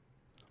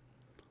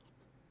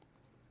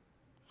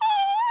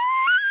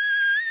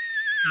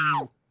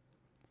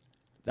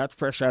 That's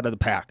fresh out of the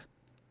pack.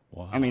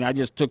 Wow. I mean, I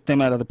just took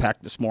them out of the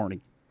pack this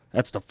morning.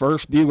 That's the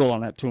first bugle on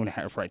that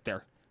 2.5 right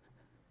there.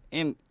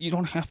 And you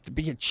don't have to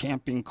be a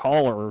champion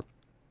caller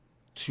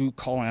to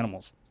call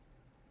animals.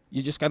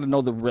 You just got to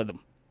know the rhythm.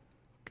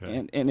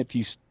 Okay. And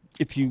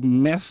if you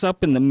mess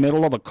up in the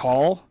middle of a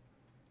call,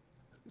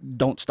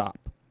 don't stop.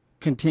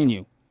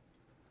 Continue.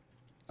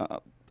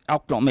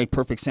 Elk don't make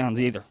perfect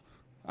sounds either.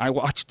 I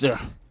watched a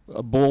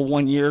bull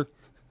one year.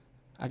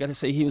 I got to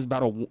say he was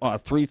about a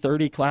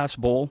 330 class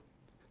bull,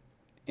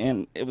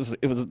 and it was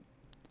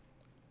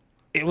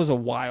a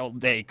wild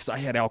day because I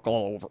had elk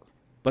all over,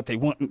 but they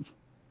wouldn't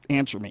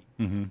answer me.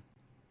 Mm-hmm.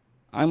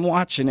 I'm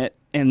watching it,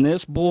 and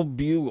this bull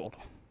bugled,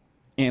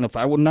 and if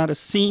I would not have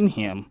seen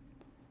him,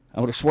 I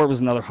would have swore it was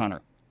another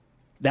hunter.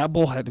 That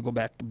bull had to go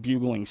back to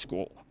bugling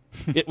school.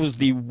 It was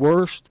the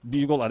worst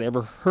bugle I'd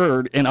ever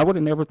heard, and I would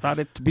have never thought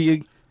it to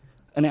be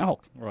an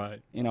elk.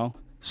 Right. You know,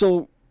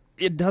 so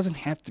it doesn't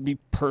have to be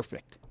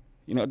perfect.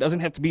 You know, it doesn't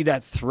have to be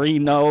that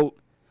 3-note,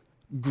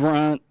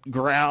 grunt,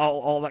 growl,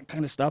 all that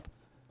kind of stuff.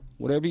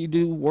 Whatever you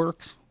do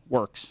works.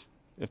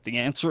 If they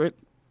answer it,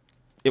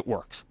 it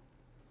works.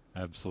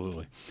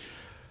 Absolutely.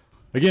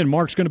 Again,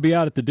 Mark's going to be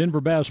out at the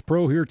Denver Bass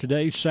Pro here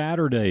today,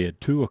 Saturday at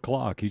 2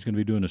 o'clock. He's going to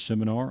be doing a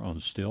seminar on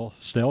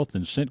stealth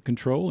and scent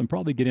control and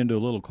probably get into a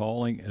little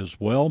calling as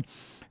well.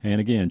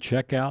 And again,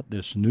 check out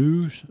this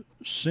new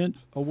Scent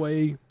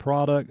Away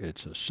product.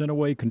 It's a Scent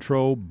Away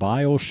Control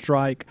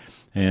BioStrike,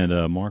 and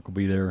Mark will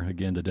be there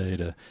again today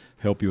to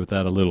help you with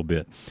that a little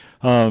bit.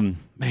 Man,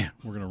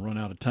 we're going to run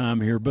out of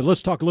time here, but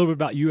let's talk a little bit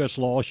about U.S.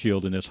 Law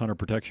Shield and this hunter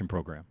protection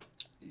program.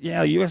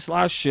 Yeah, U.S.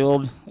 Law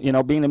Shield, you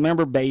know, being a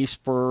member base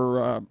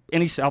for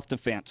any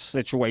self-defense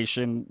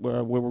situation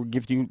where we'll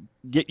get you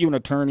an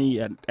attorney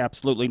at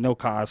absolutely no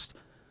cost.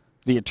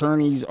 The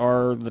attorneys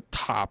are the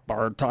top.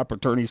 Our top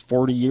attorneys,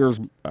 40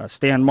 years,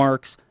 Stan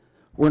Marks.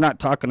 We're not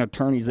talking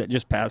attorneys that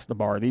just passed the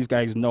bar. These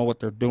guys know what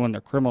they're doing. They're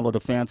criminal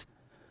defense.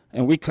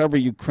 And we cover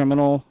you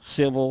criminal,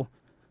 civil,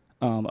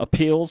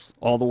 appeals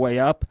all the way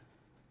up,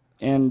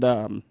 and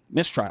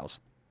mistrials.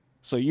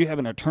 So you have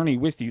an attorney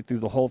with you through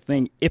the whole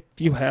thing if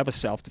you have a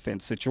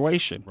self-defense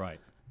situation. Right.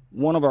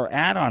 One of our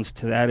add-ons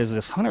to that is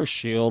this Hunter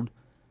Shield,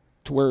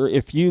 to where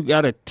if you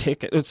got a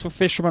ticket, it's for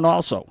fishermen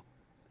also.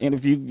 And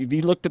if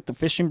you looked at the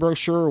fishing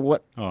brochure,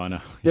 what I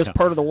know. This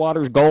part of the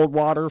water is gold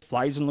water,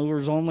 flies and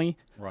lures only.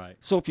 Right.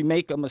 So if you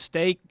make a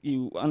mistake,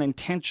 you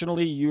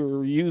unintentionally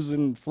you're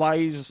using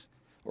flies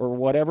or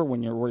whatever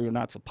when you're where you're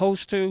not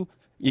supposed to,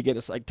 you get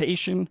a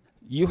citation.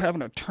 You have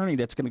an attorney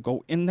that's going to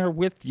go in there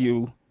with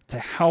you to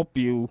help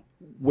you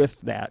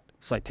with that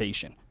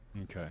citation.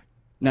 Okay.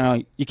 Now,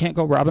 you can't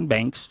go robbing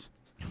banks.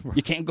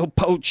 You can't go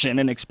poaching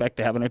and expect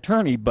to have an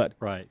attorney, but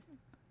right.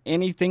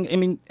 Anything, I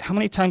mean, how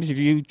many times have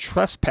you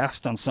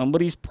trespassed on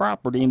somebody's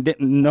property and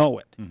didn't know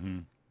it? Mm-hmm.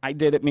 I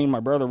did it, me and my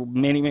brother,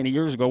 many, many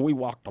years ago. We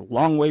walked a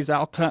long ways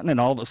out cutting, and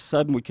all of a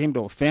sudden we came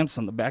to a fence,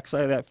 and the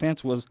backside of that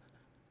fence was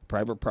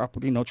private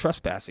property, no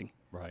trespassing.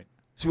 Right.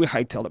 So we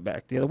hightailed it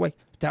back the other way.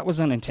 That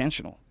was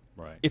unintentional.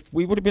 Right. If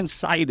we would have been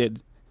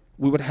cited,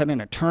 we would have had an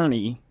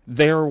attorney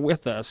there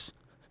with us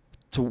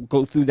to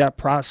go through that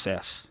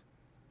process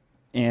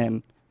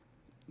and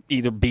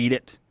either beat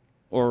it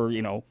or,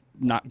 you know,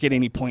 not get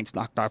any points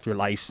knocked off your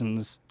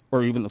license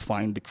or even the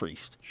fine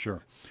decreased.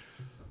 Sure.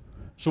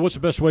 So what's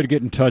the best way to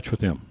get in touch with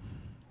him?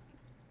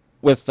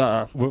 With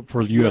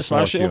for U.S.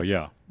 Law Shield,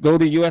 yeah. Go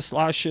to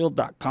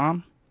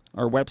uslawshield.com,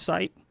 our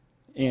website,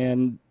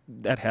 and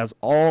that has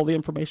all the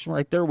information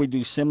right there. We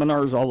do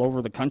seminars all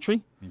over the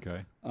country.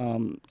 Okay.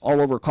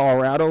 All over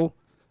Colorado.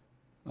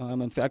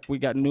 In fact, we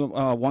got new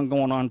one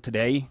going on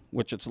today,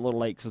 which it's a little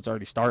late because it's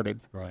already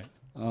started. Right.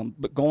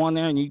 But go on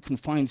there and you can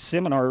find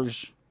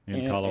seminars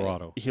in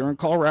Colorado. Here in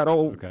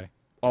Colorado. Okay.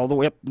 All the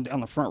way up and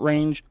down the Front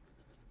Range.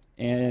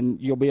 And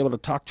you'll be able to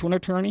talk to an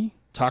attorney,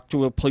 talk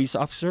to a police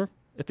officer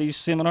at these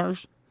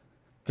seminars,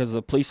 because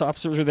the police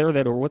officers are there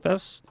that are with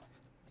us.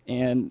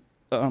 And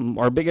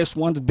our biggest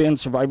one's been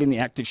surviving the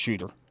active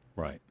shooter.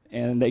 Right.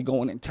 And they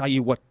go in and tell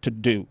you what to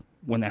do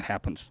when that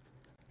happens.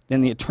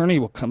 Then the attorney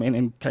will come in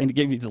and kind of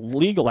give you the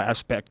legal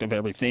aspect of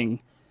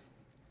everything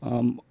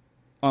on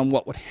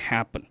what would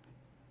happen.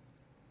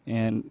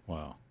 And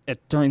wow.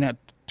 During that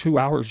 2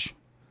 hours,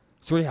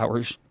 3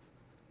 hours,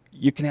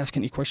 you can ask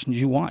any questions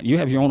you want. You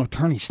have your own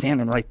attorney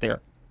standing right there.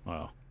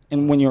 Wow.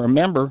 And when you're a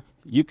member,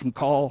 you can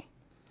call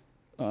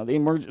the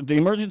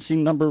emergency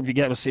number if you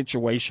get a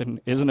situation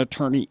is an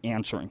attorney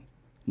answering.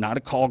 Not a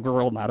call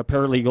girl, not a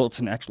paralegal. It's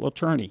an actual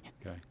attorney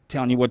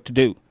telling you what to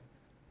do.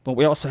 But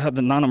we also have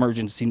the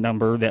non-emergency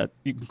number that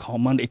you can call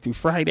Monday through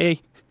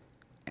Friday,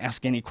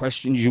 ask any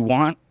questions you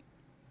want,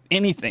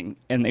 anything,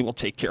 and they will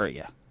take care of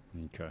you.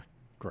 Okay,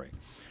 great.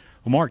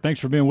 Well, Mark, thanks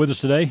for being with us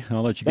today.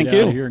 I'll let you get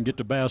out of here and get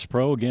to Bass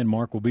Pro. Again,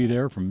 Mark will be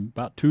there from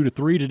about 2 to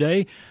 3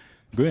 today.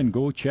 Go ahead and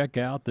go check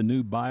out the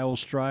new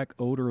BioStrike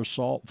Odor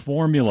Assault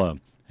Formula.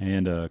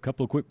 And a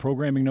couple of quick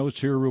programming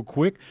notes here real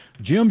quick.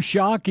 Jim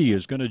Shockey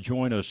is going to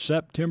join us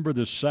September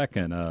the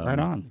 2nd. Right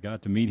on.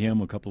 Got to meet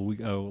him a couple of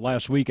weeks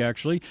last week,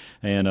 actually,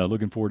 and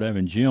looking forward to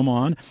having Jim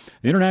on.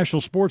 The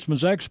International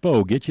Sportsman's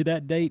Expo, get you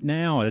that date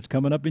now. It's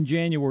coming up in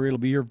January. It'll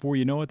be here before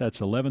you know it. That's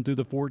 11th through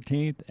the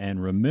 14th.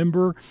 And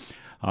remember,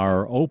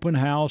 our open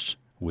house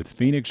with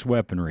Phoenix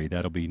Weaponry.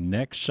 That'll be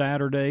next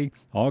Saturday,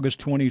 August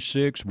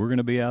 26th. We're going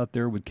to be out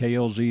there with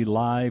KLZ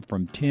live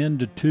from 10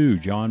 to 2.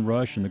 John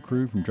Rush and the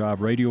crew from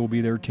Drive Radio will be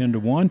there 10 to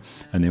 1.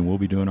 And then we'll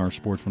be doing our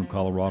Sportsman of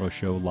Colorado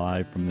show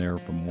live from there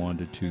from 1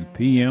 to 2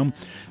 p.m.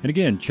 And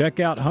again, check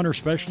out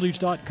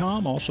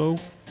hunterspecialties.com, also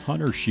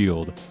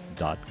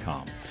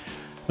huntershield.com.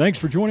 Thanks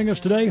for joining us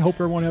today. Hope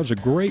everyone has a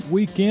great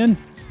weekend,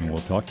 and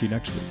we'll talk to you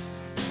next week.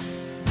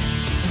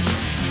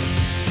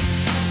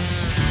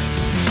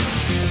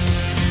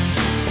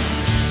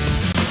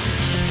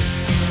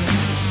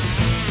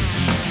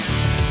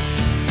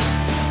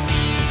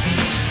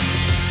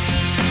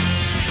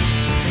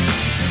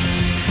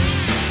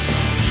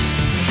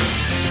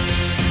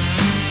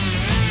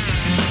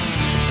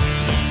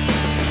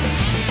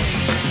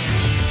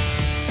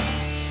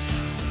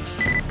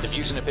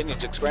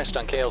 Opinions expressed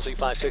on KLZ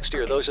 560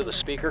 are those of the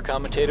speaker,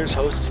 commentators,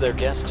 hosts, their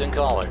guests, and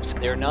callers.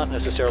 They are not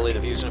necessarily the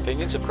views and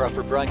opinions of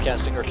Crawford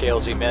Broadcasting or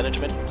KLZ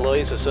management,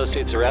 employees,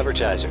 associates, or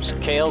advertisers.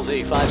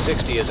 KLZ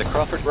 560 is a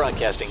Crawford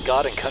Broadcasting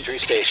God and Country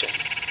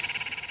station.